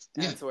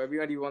 Yeah. and so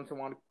everybody wants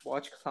to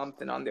watch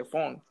something on their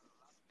phone.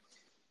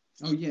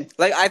 Oh yeah.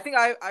 Like I think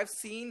I've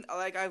seen,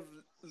 like, I've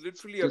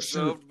literally For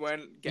sure. observed when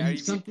And Gary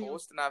Vee something.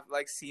 posts, and I've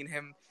like seen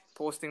him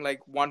posting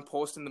like one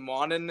post in the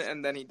morning,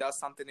 and then he does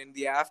something in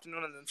the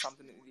afternoon, and then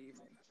something in the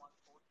evening.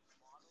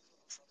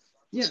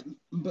 Yeah,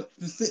 but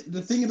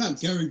the thing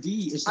about Gary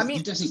Vee is I that he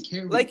mean, doesn't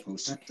care what he like,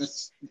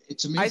 posts.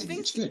 It's I amazing. think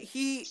It's good.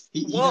 He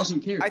well, doesn't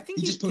care. I think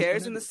He he just posts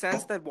cares in whatever. the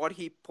sense that what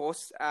he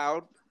posts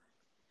out.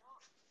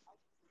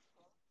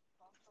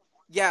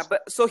 Yeah,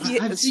 but so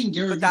I've seen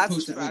Gary but Vee that's a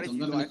post at like strategy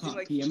though. 11 I feel o'clock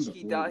like p.m. he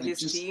before, does, like his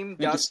just team like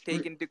a does take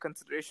sprint. into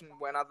consideration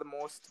when are the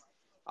most,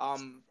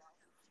 um,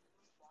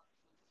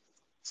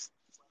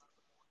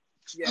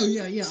 Oh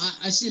yeah, yeah.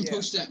 I see him yeah,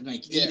 post at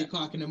like 8 yeah,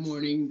 o'clock in the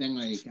morning, then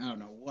like I don't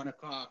know 1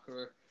 o'clock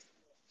or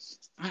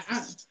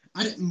I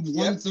yep,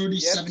 yep. 1:37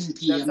 That's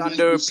p.m. might be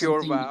under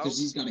Pure something Vow, because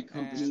he's got a and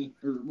company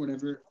or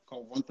whatever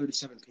called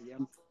 1:37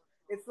 p.m.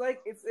 it's like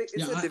Yeah,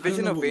 it's a I don't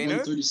division know of what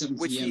Vayner, 1:37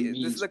 which p.m. this is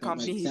means, a but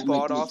company like he that might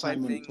bought be a off, I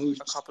time when he think, a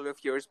posts. couple of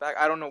years back.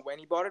 I don't know when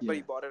he bought it, but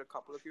he Yeah, bought it a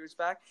couple of years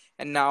back.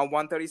 And now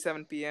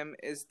 1:37 p.m.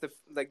 is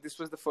this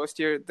was the first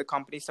year the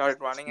company started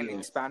running and yeah.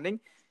 expanding,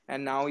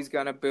 and now he's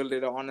gonna build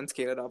it on and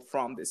scale it up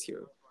from this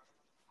year.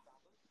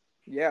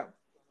 Yeah.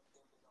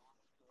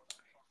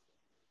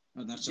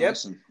 Oh, that's Yep.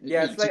 awesome.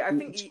 Yeah, Yeah, it's like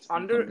it's a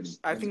cool company.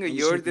 I think a I was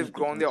year hoping I they've could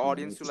grown their partner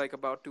audience with to it. like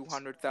about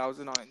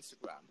 200,000 on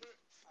Instagram.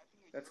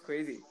 That's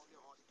crazy.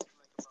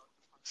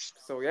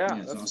 So yeah,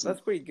 Yeah, it's awesome.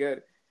 that's pretty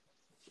good.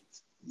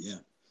 Yeah,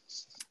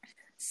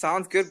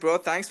 Sounds good, bro.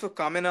 Thanks for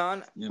coming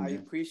on. yeah, I man.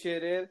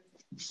 appreciate it.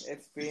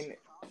 It's been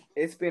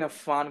it's been a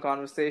fun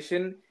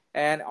conversation,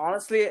 and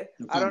honestly,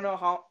 No I don't problem. know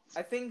how.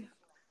 I think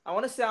I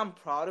want to say I'm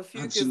proud of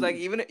you because, like,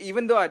 Absolutely.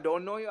 even though I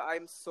don't know you,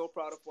 I'm so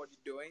proud of what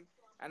you're doing,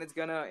 and it's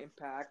gonna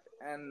impact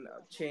and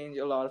change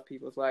a lot of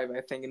people's life.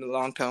 I think in the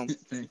long term.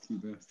 Thank you,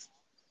 bro.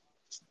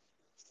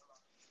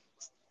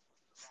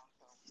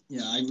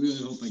 Yeah, I really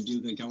hope I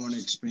do. Like, I want to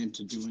expand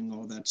to doing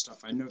all that stuff.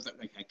 I know that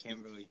like I can't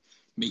really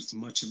make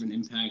much of an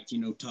impact,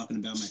 talking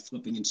about my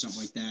flipping and stuff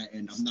like that.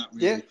 And I'm not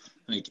Yeah, really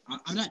like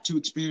I'm not too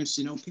experienced.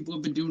 People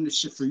have been doing this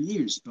shit for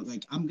years, but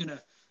like I'm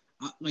gonna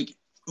like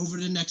over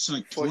the next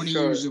like for 20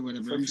 sure, years or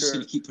whatever, for I'm just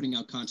gonna sure. keep putting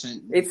out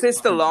content, It's the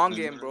talking about long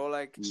game, whatever. bro.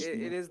 Like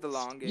it is the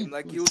long Yeah, game. of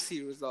Like you'll course.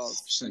 see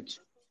results. Just like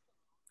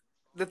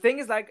The thing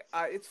is, like,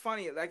 it's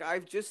funny. Like,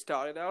 I've just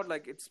started out.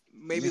 Like, it's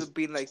maybe yeah,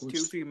 been of like two,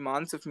 course. 3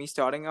 months of me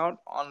starting out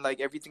on like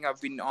everything I've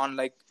been on,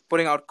 like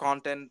putting out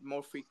content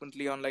more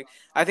frequently on. Like,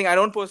 I think I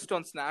don't post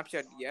on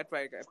Snapchat yet.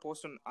 Right? I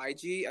post on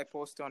IG. I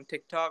post on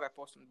TikTok. I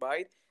post on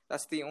Byte.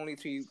 That's the only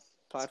three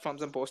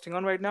platforms I'm posting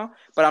on right now.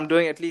 But I'm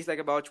doing at least like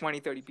about 20,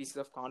 30 pieces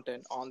of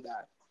content on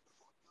that.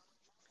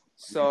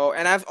 Yeah, So,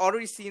 and I've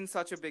already seen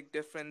such a big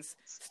difference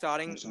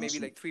starting that's maybe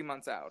awesome. like 3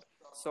 months out.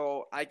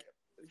 So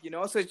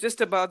so it's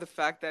just about the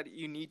fact that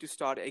you need to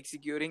start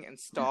executing and Yeah,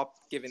 stop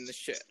giving the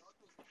shit.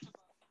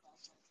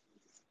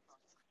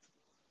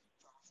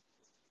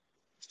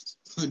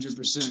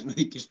 100%.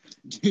 Like,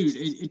 dude,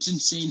 it's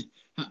insane.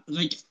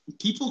 Like,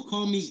 people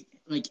call me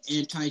like Yeah,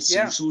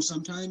 antisocial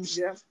sometimes,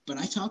 yeah, but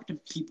I talk to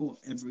people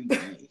every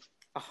day.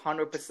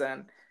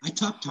 100%, I a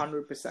talk to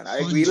 100%. I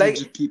agree. hundreds Like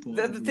of people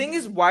the every thing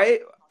is, day. why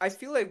I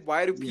feel like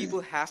why do Yeah.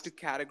 people have to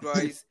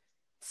categorize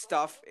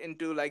stuff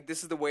into like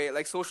this is the way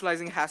like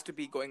socializing has to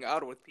be going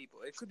out with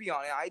people. It could be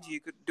on IG. You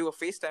could do a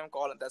FaceTime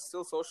call and that's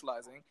still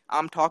socializing.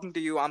 I'm talking to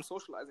you. I'm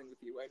socializing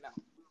with you right now.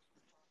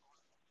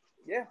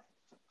 Yeah,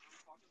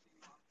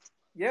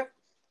 yeah.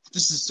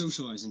 This is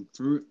socializing.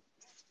 For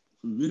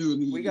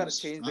literally We gotta is.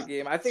 change the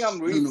game. I think I'm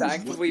I really don't know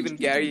thankful what for these even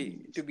people Gary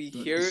believe, to be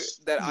but here.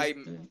 That yeah,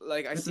 I'm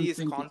like I let see them his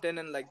think it. content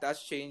and like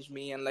that's changed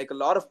me and like a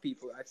lot of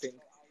people. I think.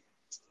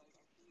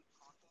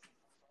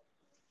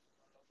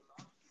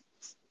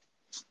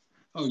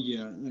 Oh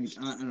yeah, like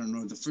I don't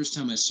know. The first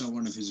time I saw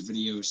one of his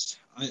videos,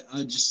 I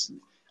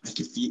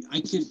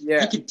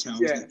Yeah, could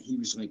tell yeah, that he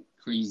was like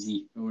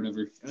crazy or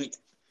whatever. Like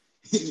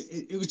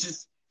it was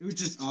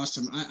just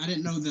awesome. I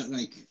didn't know that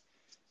like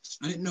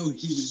I didn't know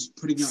he was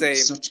putting out same.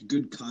 such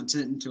good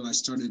content until I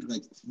started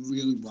like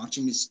really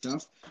watching his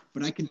stuff.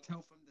 But I could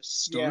tell from the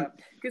Yeah,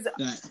 start because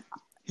that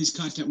his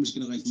content was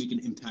gonna like make an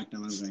impact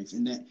on my life,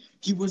 and that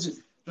he wasn't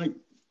like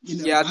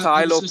yeah, I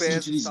Ty was listening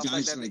Lopez to and these stuff like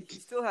guys that. like He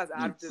still has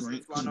Grant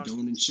advertisements run on.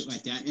 Cardone and shit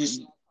like that,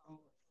 and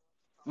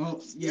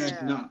oh yeah,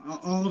 Yeah. no,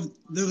 all of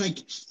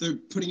they're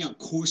putting out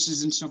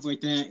courses and stuff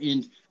like that,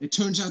 and it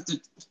turns out that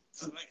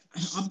like,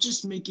 I'm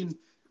just making,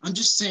 I'm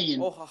just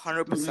saying, Oh,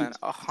 100%, like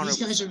a these hundred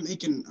guys are percent.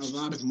 making a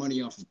lot of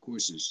money off of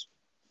courses.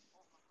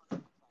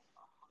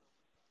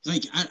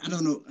 Like I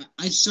don't know,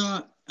 I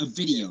saw a Yeah.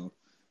 video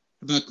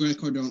about Grant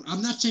Cardone.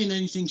 I'm not saying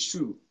anything's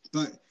true,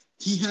 but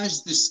he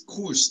has this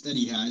course that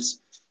he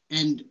has,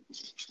 and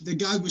the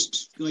guy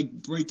was like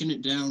breaking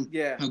it down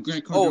Yeah. how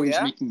Grant Oh Cardone's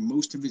yeah. making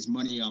most of his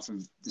money off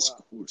of this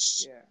Wow.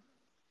 course. Yeah.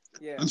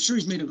 Yeah. I'm sure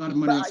he's made a lot of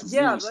money But off of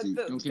yeah, real like estate.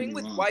 the Don't get thing me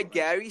with wrong, why but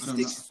Gary I don't know.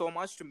 sticks so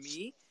much to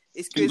me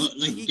is And because but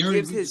like he Gary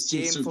gives Vee his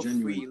seems game so for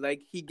genuine. free.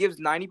 Like he gives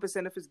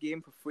 90% of his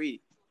game for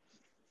free.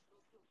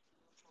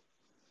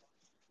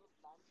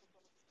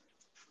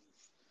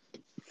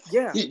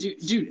 Yeah. Yeah,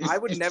 dude, I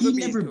would if never he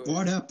be never into it.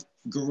 bought up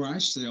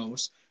garage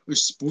sales or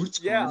sports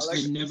Yeah, cars, I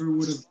like never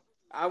would have.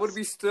 I would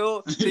be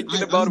still thinking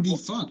I about would be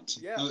fucked.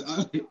 yeah,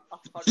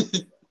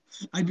 100%.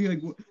 I'd be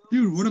like,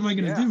 dude, what am I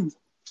gonna Yeah. do? Me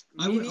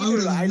I would neither.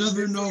 have I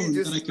never literally known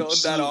that just I could learned that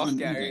sell off on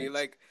Gary. eBay.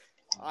 Like,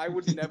 I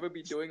would never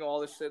be doing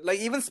all this shit. Like,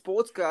 even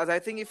sports cars. I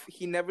think if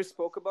he never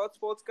spoke about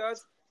sports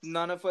cars,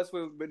 none of us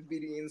would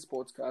be in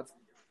sports cars.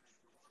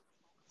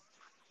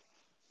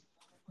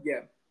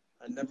 Yeah,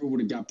 I never would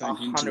have got a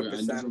back into hundred it.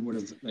 I never percent. would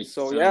have like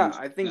So yeah, found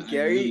I that think I really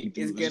Gary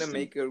do is gonna like him.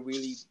 make a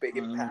really big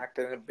Um, impact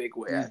in a big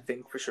way. yeah. I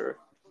think for sure.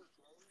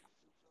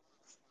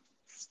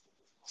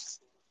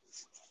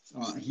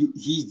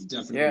 He's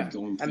definitely Yeah,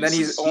 going and then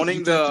he's places. He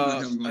owning talked about how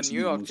the he wants to New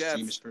be the York most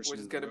famous Jets, person which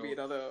is in the gonna be world.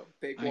 another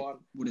big I one.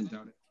 wouldn't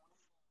doubt it.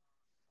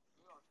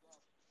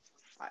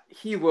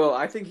 He will.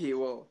 I think he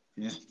will.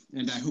 Yeah,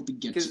 and I hope he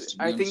gets it. Because To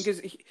be I think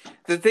honest.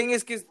 the thing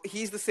is because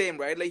he's the same,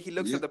 right? Like he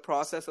looks at Yep, the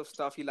process of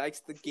stuff. He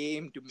likes the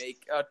game to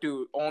make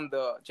to own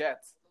the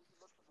Jets.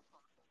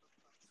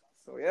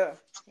 So yeah,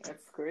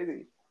 that's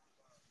crazy.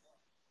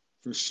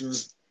 for sure.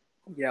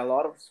 Yeah, a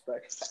lot of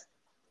respect.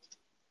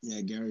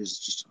 Yeah, Gary is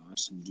just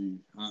awesome, dude.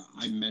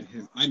 I met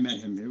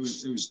him. It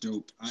was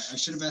dope. I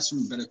should have asked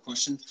him a better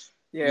question.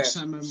 Yeah, Next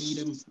time I meet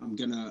him, I'm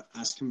gonna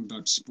ask him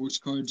about sports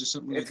cards or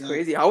something like it's that.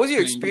 crazy. How was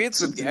your Try and get experience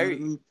with something out of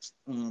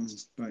Gary? him.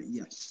 But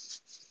yeah,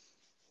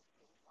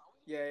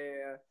 Yeah, yeah,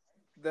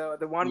 yeah.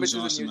 The it one which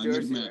was is in New awesome. I met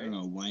him Jersey, at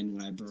right? Wine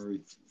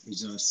Library.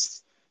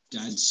 His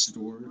dad's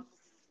store.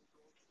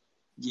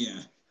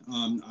 Yeah.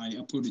 I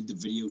uploaded the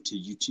video to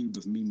YouTube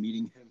of me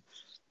meeting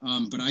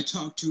him. But I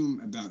talked to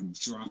him about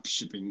drop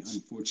shipping,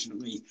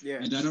 unfortunately, Yeah,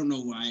 and I don't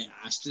know why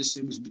I asked this.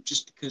 It was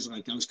just because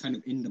like I was kind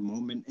of in the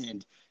moment,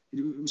 and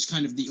it was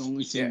kind of the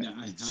only thing yeah. that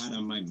I had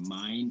on my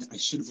mind. I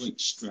should have like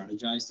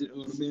strategized it a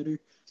little better,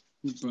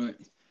 but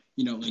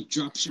like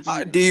drop shipping,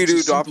 Do you it's a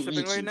do drop simple shipping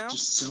answer. right now?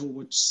 Just sell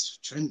what's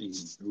trending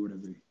or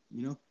whatever.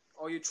 You know?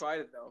 Oh, you tried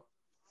it though.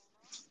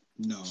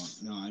 No,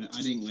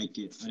 I didn't like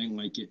it. I didn't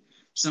like it.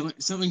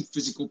 Selling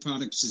physical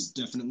products is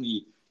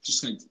definitely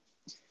just like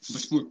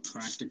much more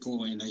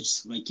practical, and I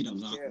just like it a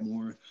lot Yeah,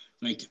 more.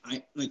 Like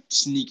I like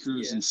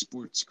sneakers yeah, and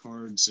sports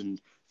cards and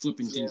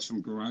flipping yeah, things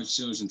from garage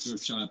sales and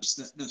thrift shops.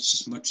 That's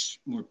just much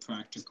more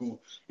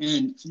practical.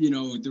 And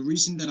the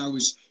reason that I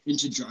was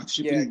into drop yeah.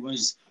 shipping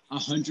was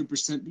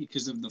 100%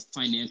 because of the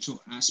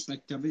financial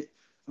aspect of it.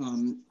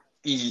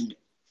 And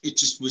it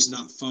just was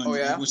not fun. Oh I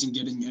yeah. wasn't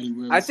getting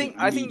anywhere I with it. think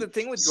I I think made the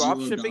thing with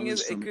drop shipping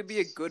is $0 it from it. could be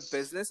a good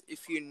business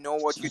if you know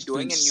what I you're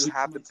doing spent and you 6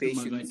 have the months of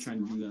my life patience.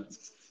 trying to do that.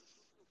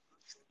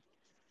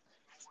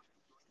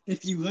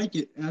 If you like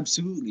it,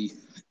 absolutely.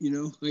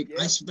 Like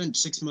I Yeah. spent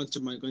 6 months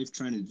of my life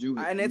trying to do it,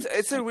 And and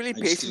it's a really I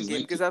just patient didn't game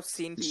like because it. I've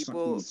seen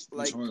people It was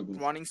like horrible.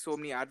 running so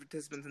many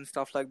advertisements and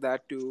stuff like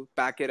that to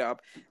back it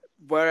up.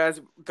 Whereas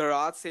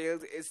garage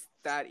sales is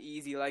that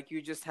easy. Like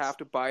you just have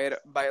to buy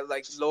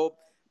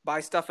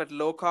stuff at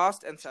low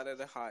cost and sell it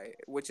at high,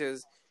 which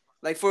is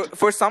like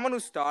for someone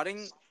who's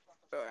starting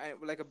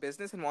like a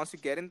business and wants to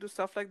get into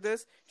stuff like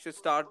this, should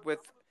start with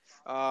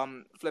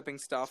flipping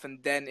stuff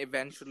and then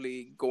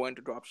eventually go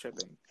into drop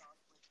shipping.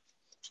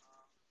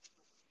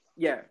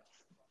 Yeah.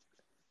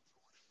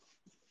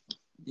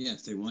 Yeah,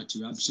 if they want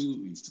to,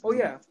 absolutely. Oh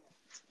yeah.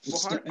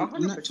 A I'm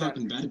hundred not percent.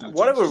 talking bad about drop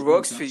Whatever shipping.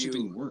 works for Drop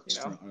shipping you, works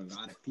you for know. a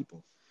lot of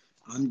people.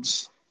 I'm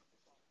just,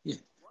 yeah,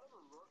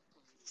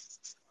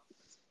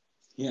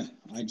 yeah.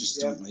 I just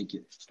Yeah. don't like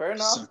it. Fair It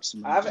enough. sucks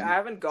in my I opinion.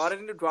 haven't got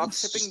into drop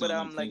It's shipping, just but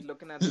not my I'm like thing.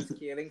 looking at the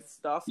scaling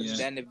stuff and Yeah,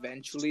 then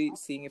eventually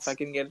seeing if I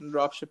can get into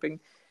drop shipping.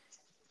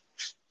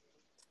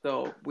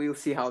 So we'll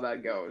see how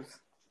that goes.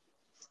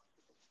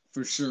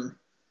 for sure.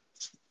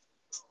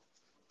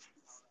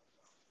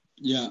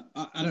 Yeah,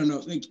 I don't know.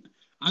 Like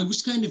I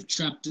was kind of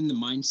trapped in the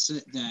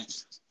mindset that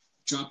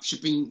drop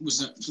shipping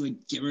was like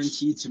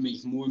guaranteed to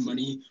make more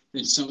money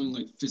than selling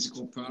like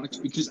physical products,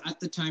 because at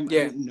the time I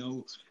Yeah. didn't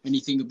know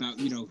anything about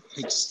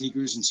hike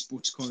sneakers and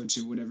sports cards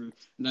or whatever,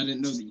 and I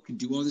didn't know that you could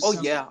do all this Oh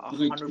stuff. yeah, But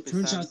like it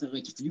turns 100%. out that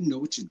like if you know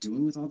what you're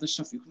doing with all this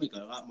stuff, you can make a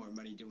lot more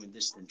money doing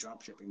this than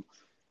drop shipping.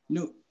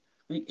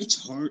 Like it's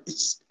hard.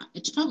 It's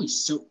probably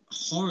so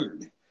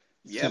hard to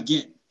Yep.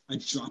 get a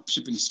drop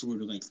shipping store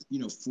to like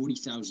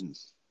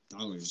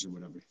 $40,000 or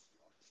whatever.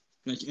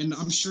 Like, and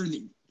I'm sure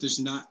that there's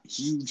not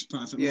huge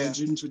profit Yeah.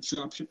 margins with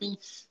drop shipping.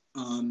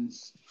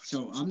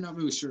 So I'm not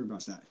really sure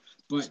about that.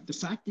 But the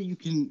fact that you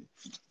can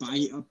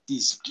buy up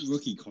these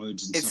rookie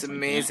cards and It's stuff like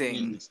that, amazing.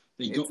 and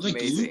they go It's like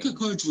amazing. Luka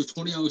cards were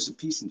 $20 a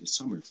piece in the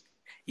summer.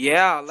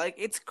 Yeah, like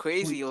it's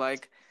crazy.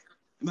 Like,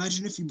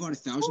 Imagine if you bought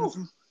 1,000 of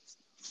whew, them.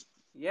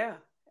 yeah,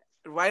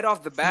 right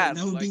off the bat,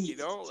 That would like be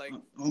like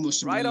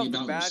almost $1 right million.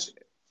 off the bat,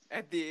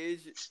 at the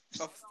age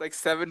of like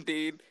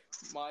 17,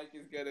 Mike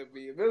is gonna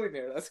be a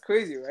millionaire. That's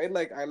crazy, right?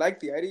 Like, I like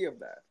the idea of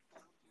that.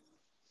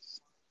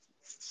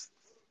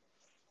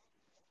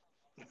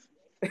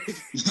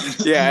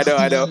 Yeah,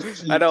 I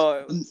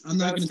know. I'm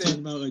not going to talk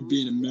about like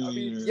being a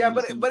millionaire. Yeah, or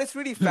anything. but it's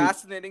really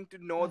fascinating to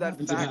know that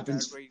Happens, it fact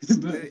happens.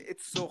 that But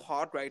it's so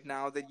hot right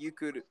now that you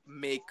could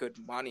make good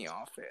money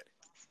off it.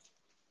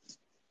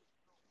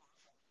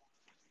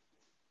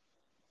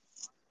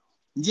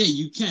 yeah,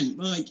 you can.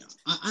 But like,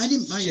 I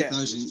didn't buy Yeah.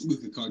 1,000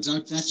 Luka cards.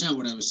 That's not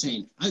what I was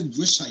saying. I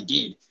wish I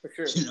did.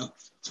 For sure.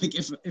 Like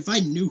if I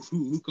knew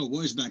who Luka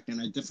was back then,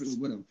 I definitely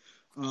would have.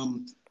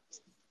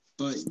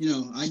 But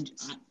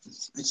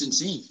it's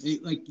insane.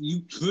 Like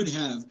you could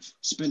have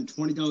spent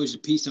 $20 a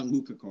piece on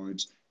Luka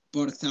cards,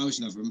 bought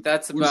 1,000 of them.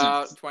 That's What is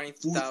about that?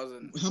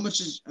 20,000. How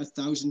much is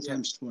 1,000 Yeah.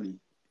 times 20?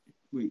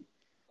 Wait,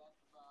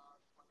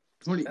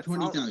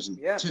 20,000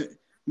 yeah. to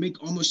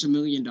make almost $1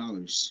 million.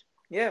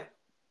 Yeah,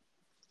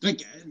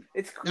 Like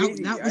it's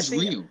crazy. that was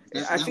real.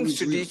 I think was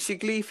real.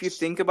 strategically, if you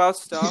think about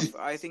stuff,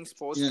 I think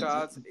sports Yeah.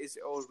 cards is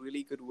a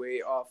really good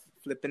way of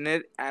flipping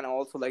it and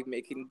also like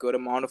making good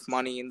amount of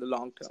money in the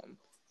long term.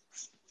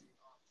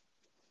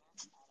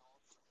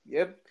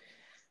 Yep.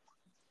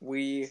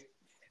 We'll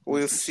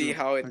For see sure,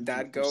 how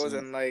that goes, 100%.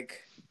 and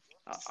like,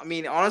 I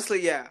mean, honestly,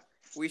 yeah,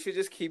 we should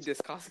just keep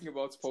discussing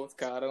about sports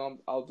card, and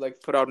I'll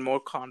like put out more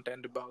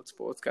content about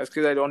sports cards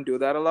because I don't do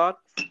that a lot.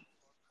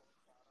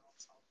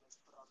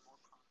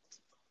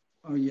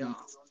 Oh yeah,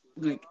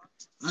 like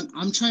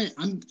I'm trying.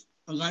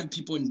 A lot of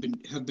people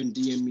have been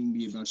DMing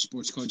me about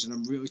sports cards, and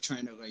I'm really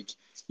trying to like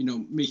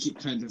make it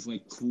kind of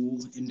like cool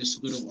in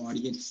this little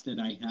audience that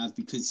I have,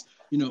 because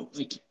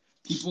like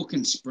people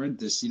can spread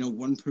this.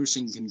 One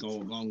person can go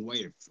a long way.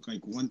 If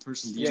like one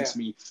person DMs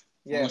me,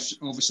 Yeah.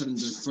 all of a sudden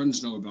their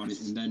friends know about it,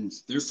 and then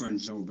their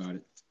friends know about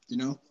it.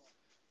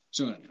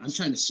 So I'm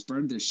trying to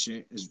spread this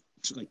shit as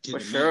like to For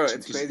the sure, max,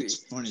 it's because crazy. it's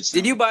fun as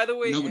Did hell. you, by the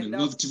way, And I would end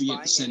love up to be at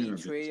buying the center any of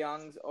it. Trae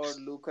Youngs or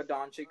Luka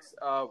Doncic's,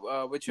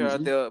 which are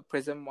Mhm. the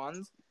prism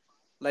ones,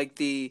 like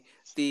the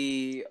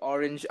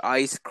orange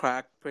ice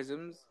crack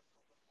prisms?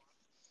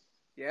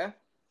 Yeah.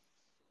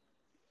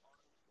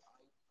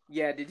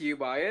 Yeah. Did you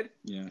buy it?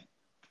 Yeah.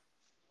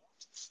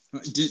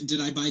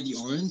 Did I buy the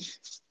orange?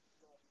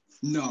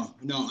 No.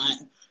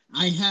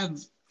 I have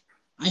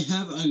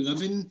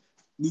 11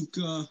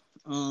 Luka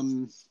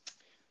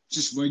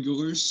just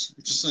regulars,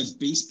 just like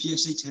base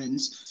PSA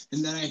 10s,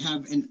 and then I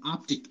have an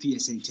optic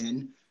PSA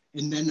 10,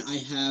 and then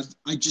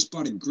I just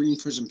bought a green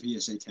prism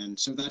PSA 10.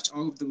 So that's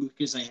all of the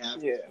Lukas I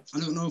have. Yeah. I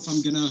don't know if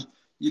I'm gonna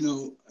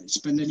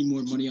spend any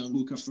more money on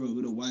Luka for a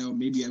little while.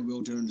 Maybe I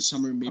will during the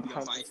summer. Maybe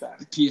I'll buy 100%.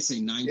 the PSA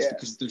 9s Yeah.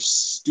 because they're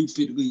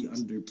stupidly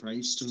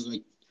underpriced. They're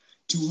like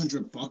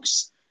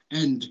 $200,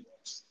 and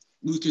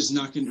Luka's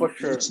not gonna. For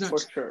sure. It's not For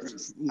sure.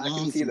 I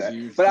long can see from that.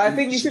 here. But I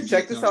think you Luka's should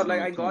gonna check be this out. Like,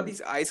 $1,000 I got card.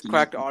 these ice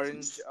cracked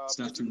orange It's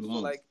not too prisms for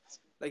long.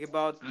 like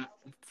about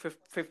Uh,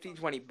 50,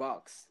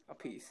 $20 a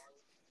piece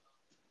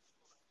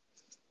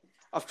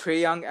of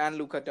Trae Young and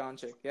Luka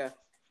Doncic. Yeah.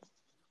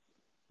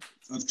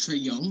 Of Trae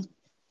Young,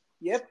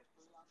 Yep.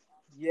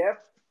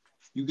 Yep.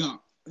 you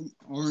got an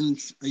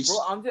orange ice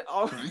Bro,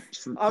 cracked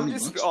for I'm 20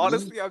 just bucks.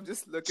 honestly, Really? I'm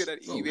just looking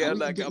at Bro, eBay how are and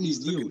you like getting I'm these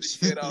looking the deals?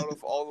 shit out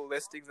of all the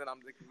listings and I'm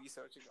like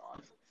researching on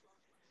it.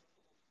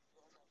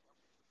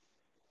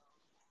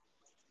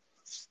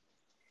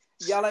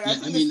 Yeah, like I Yeah,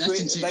 think I mean, it's that's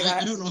great. insane. Like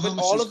I don't know how but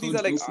much all those of these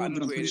cards are like go for, but I'm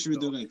pretty ungraded sure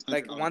they're though. like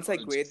Like $100 once I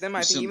cards grade them, or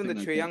I think even the something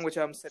like Trae that. Young, which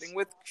I'm sitting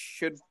with,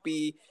 should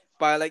be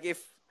by like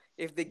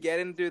if they get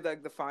into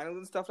like the finals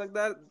and stuff like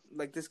that,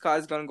 like this card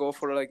is gonna go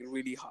for like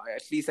really high,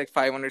 at least like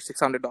 $500,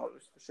 $600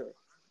 for sure.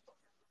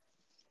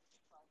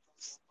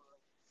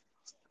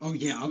 Oh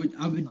yeah,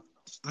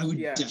 I would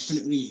Yeah.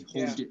 definitely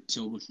Yeah. hold it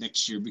till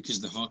next year, because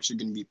the Hawks are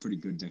going to be pretty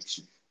good next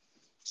year.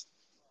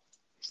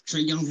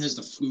 Trae Young has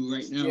the flu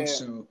right now, Yeah.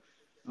 so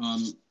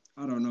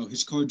I don't know.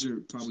 His cards are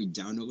probably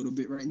down a little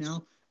bit right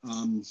now,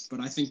 but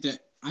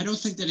I don't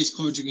think that his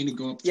cards are going to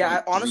go up. To Yeah,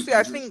 like honestly,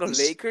 I 300 think the this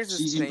Lakers is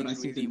season, but playing I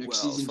think really the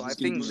next well. season So I he's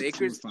going to think be like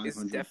 400 or Lakers is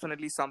 500.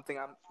 definitely something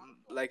I'm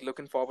like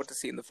looking forward to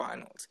see in the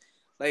finals.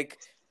 Like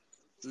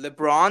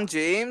LeBron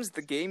James,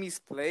 the game he's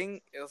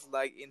playing is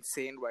like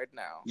insane right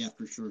now. Yeah,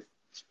 for sure.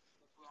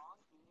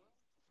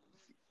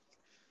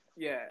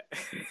 Yeah.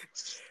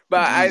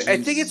 But LeBron I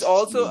James think it's is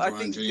also I LeBron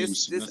think this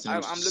James. this Nothing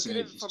else I'm to looking say.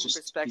 at it from a He's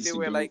perspective the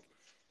where GOAT. like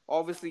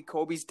obviously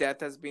Kobe's death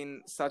has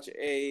been such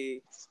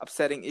a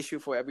upsetting issue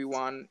for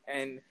everyone,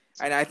 and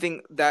I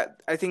think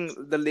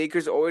the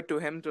Lakers owe it to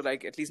him to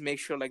like at least make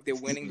sure like they're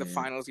winning the Yeah,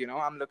 finals.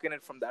 I'm looking at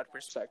it from that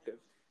perspective.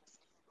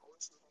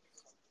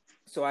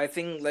 So I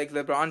think like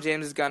LeBron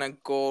James is gonna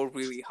go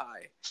really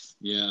high.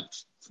 yeah,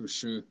 for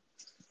sure.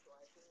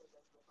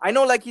 I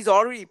know, like he's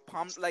already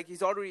pumped, like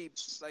he's already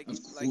Of like his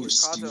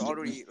course, cards are dude.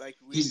 already like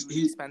really His,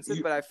 really expensive.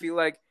 here, But I feel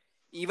like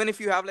even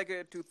if you have like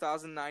a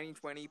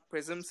 2019-20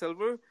 Prism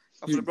Silver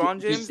of here, LeBron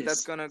get James, that's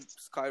this. gonna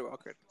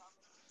skyrocket.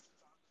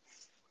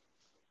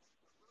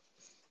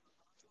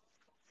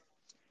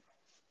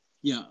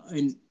 Yeah,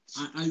 and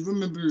I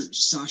remember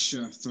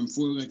Sasha from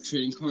Four Leg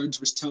Trading Cards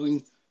was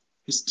telling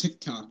his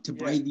TikTok to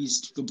buy Yeah.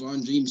 these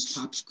LeBron James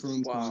Topps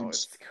Chrome Wow,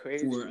 cards it's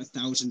crazy. for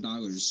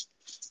 $1,000.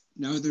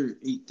 Now they're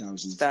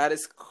 8,000. That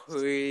is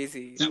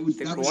crazy. That was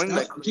They're that was growing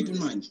like that. Keep in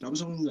crazy. mind that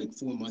was only like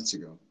 4 months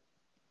ago.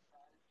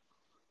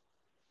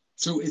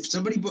 So if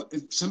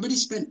somebody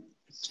spent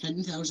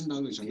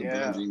 $10,000 on a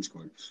Yeah. LeBron James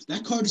card,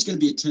 that card is going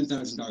to be a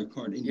 $10,000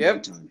 card in Yep.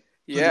 no time.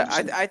 Yeah,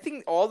 100%. I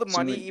think all the So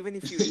money, like, even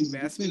if you you're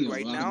invest in making a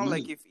right lot of now,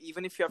 like money.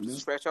 even if you have You to know?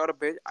 stretch out a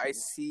bit, I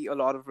see a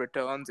lot of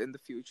returns in the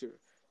future.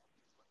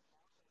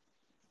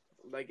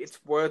 Like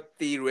it's worth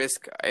the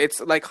risk. It's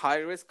like high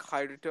risk,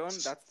 high return.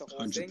 That's the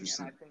whole thing, and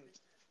 100%. I think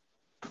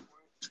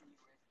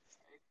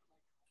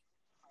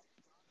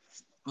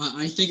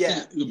I think yeah,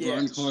 that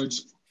LeBron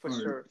cards for are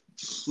sure.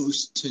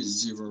 close to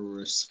zero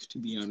risk, to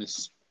be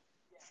honest.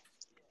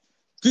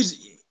 Because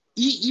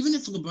even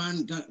if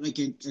LeBron got like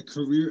a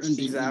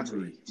career-ending Exactly,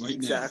 injury right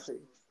exactly.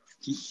 now,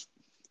 he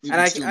it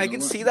And would still I go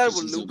can up see that because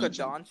with he's a Luka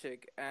legend.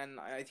 Doncic, and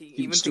I think He would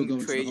even still think go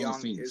into the Trey Hall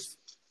of Young Fame. is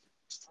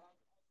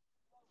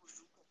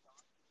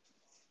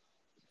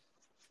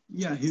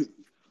Yeah,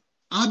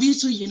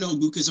 obviously,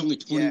 Luka's only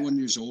yeah, 21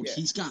 years old. yeah.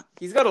 He's got,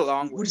 He's got a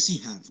long what way. does he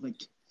have?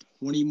 Like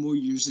 20 more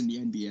years in the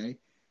NBA.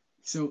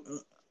 So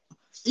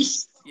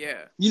it's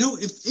Yeah.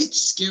 if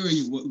it's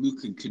scary what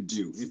Luka could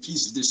do if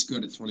he's this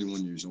good at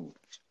 21 years old.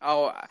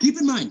 Oh,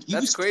 Keep in mind, he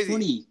that's was crazy.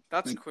 20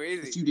 That's like,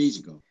 crazy. a few days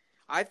ago.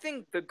 I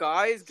think the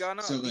guy is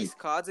gonna. So, These like,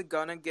 cards are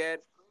gonna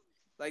get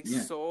like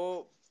yeah,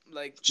 so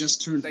like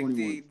just turned like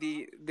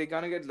 21. they're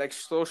gonna get like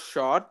so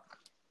short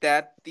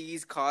that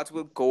these cards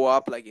will go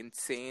up like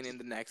insane in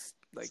the next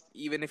like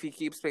even if he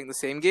keeps playing the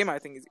same game, I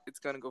think it's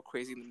gonna go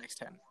crazy in the next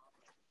 10.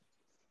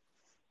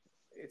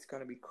 It's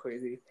gonna be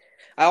crazy.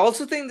 I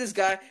also think this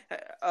guy,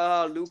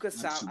 Lucas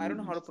Sam. I don't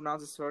know how to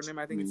pronounce his surname.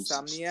 I think it's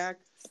Samnik.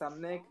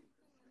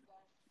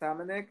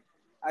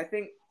 I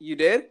think you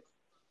did.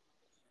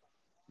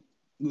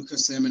 Luka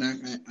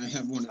Samanak, I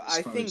have one of his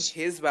I cards. think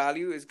his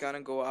value is gonna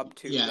go up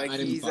too. Yeah, like I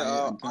didn't he's buy it. I got it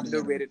out of the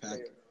underrated pack.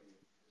 player.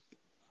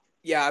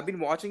 Yeah, I've been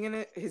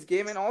watching his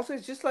game, and also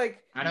it's just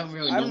like I don't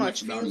really I know don't know. I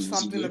much about feel him. Is he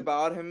something good?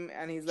 about him,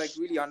 and he's like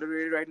really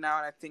underrated right now.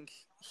 And I think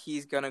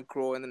he's gonna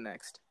grow in the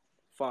next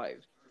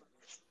 5.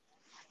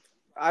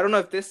 I don't know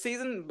if this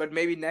season, but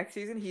maybe next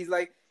season. He's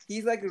like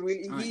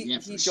really Yeah, he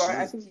for joined. sure.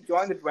 I think he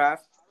joined the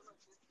draft.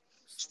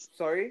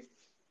 Sorry.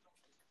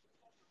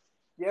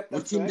 Yep, What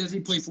that's team right. does he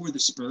play for? The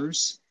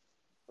Spurs?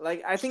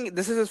 Like I think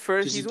this is his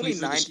first. Does he He's play only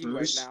for the 19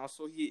 right Spurs? now,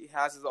 so he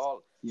has his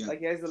all. Yeah. Like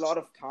he has a lot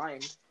of time.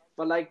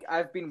 But like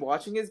I've been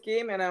watching his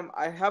game, and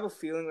I have a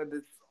feeling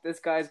that this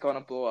guy's gonna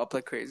blow up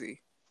like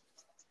crazy.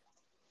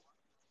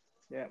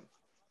 Yeah.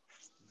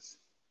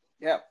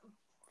 Yeah,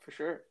 for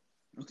sure.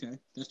 Okay,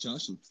 that's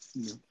awesome.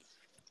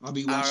 I'll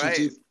be All watching right.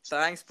 too.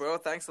 Thanks, bro.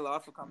 Thanks a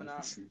lot for coming Yeah,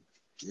 on. for sure.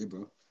 Yeah,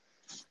 bro.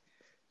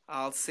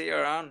 I'll see you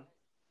around.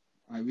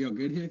 All right, we all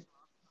good here?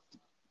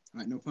 All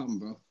right, no problem,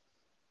 bro.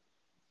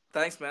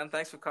 Thanks, man.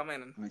 Thanks for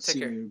coming. All right, Take see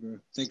care. you later, bro.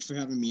 Thanks for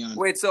having me on.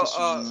 Wait, so This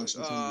was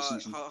an awesome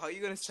conversation. how are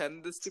you gonna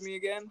send this to me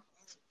again?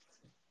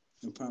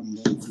 No problem,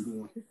 bro. I'm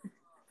good.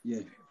 Yeah.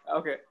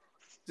 Okay.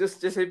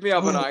 Just hit me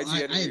up on IG.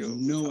 I and have we'll-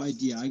 no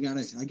idea. I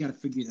gotta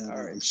figure that out.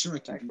 Alright. I'm sure I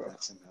can Thanks, do bro.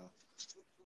 that somehow.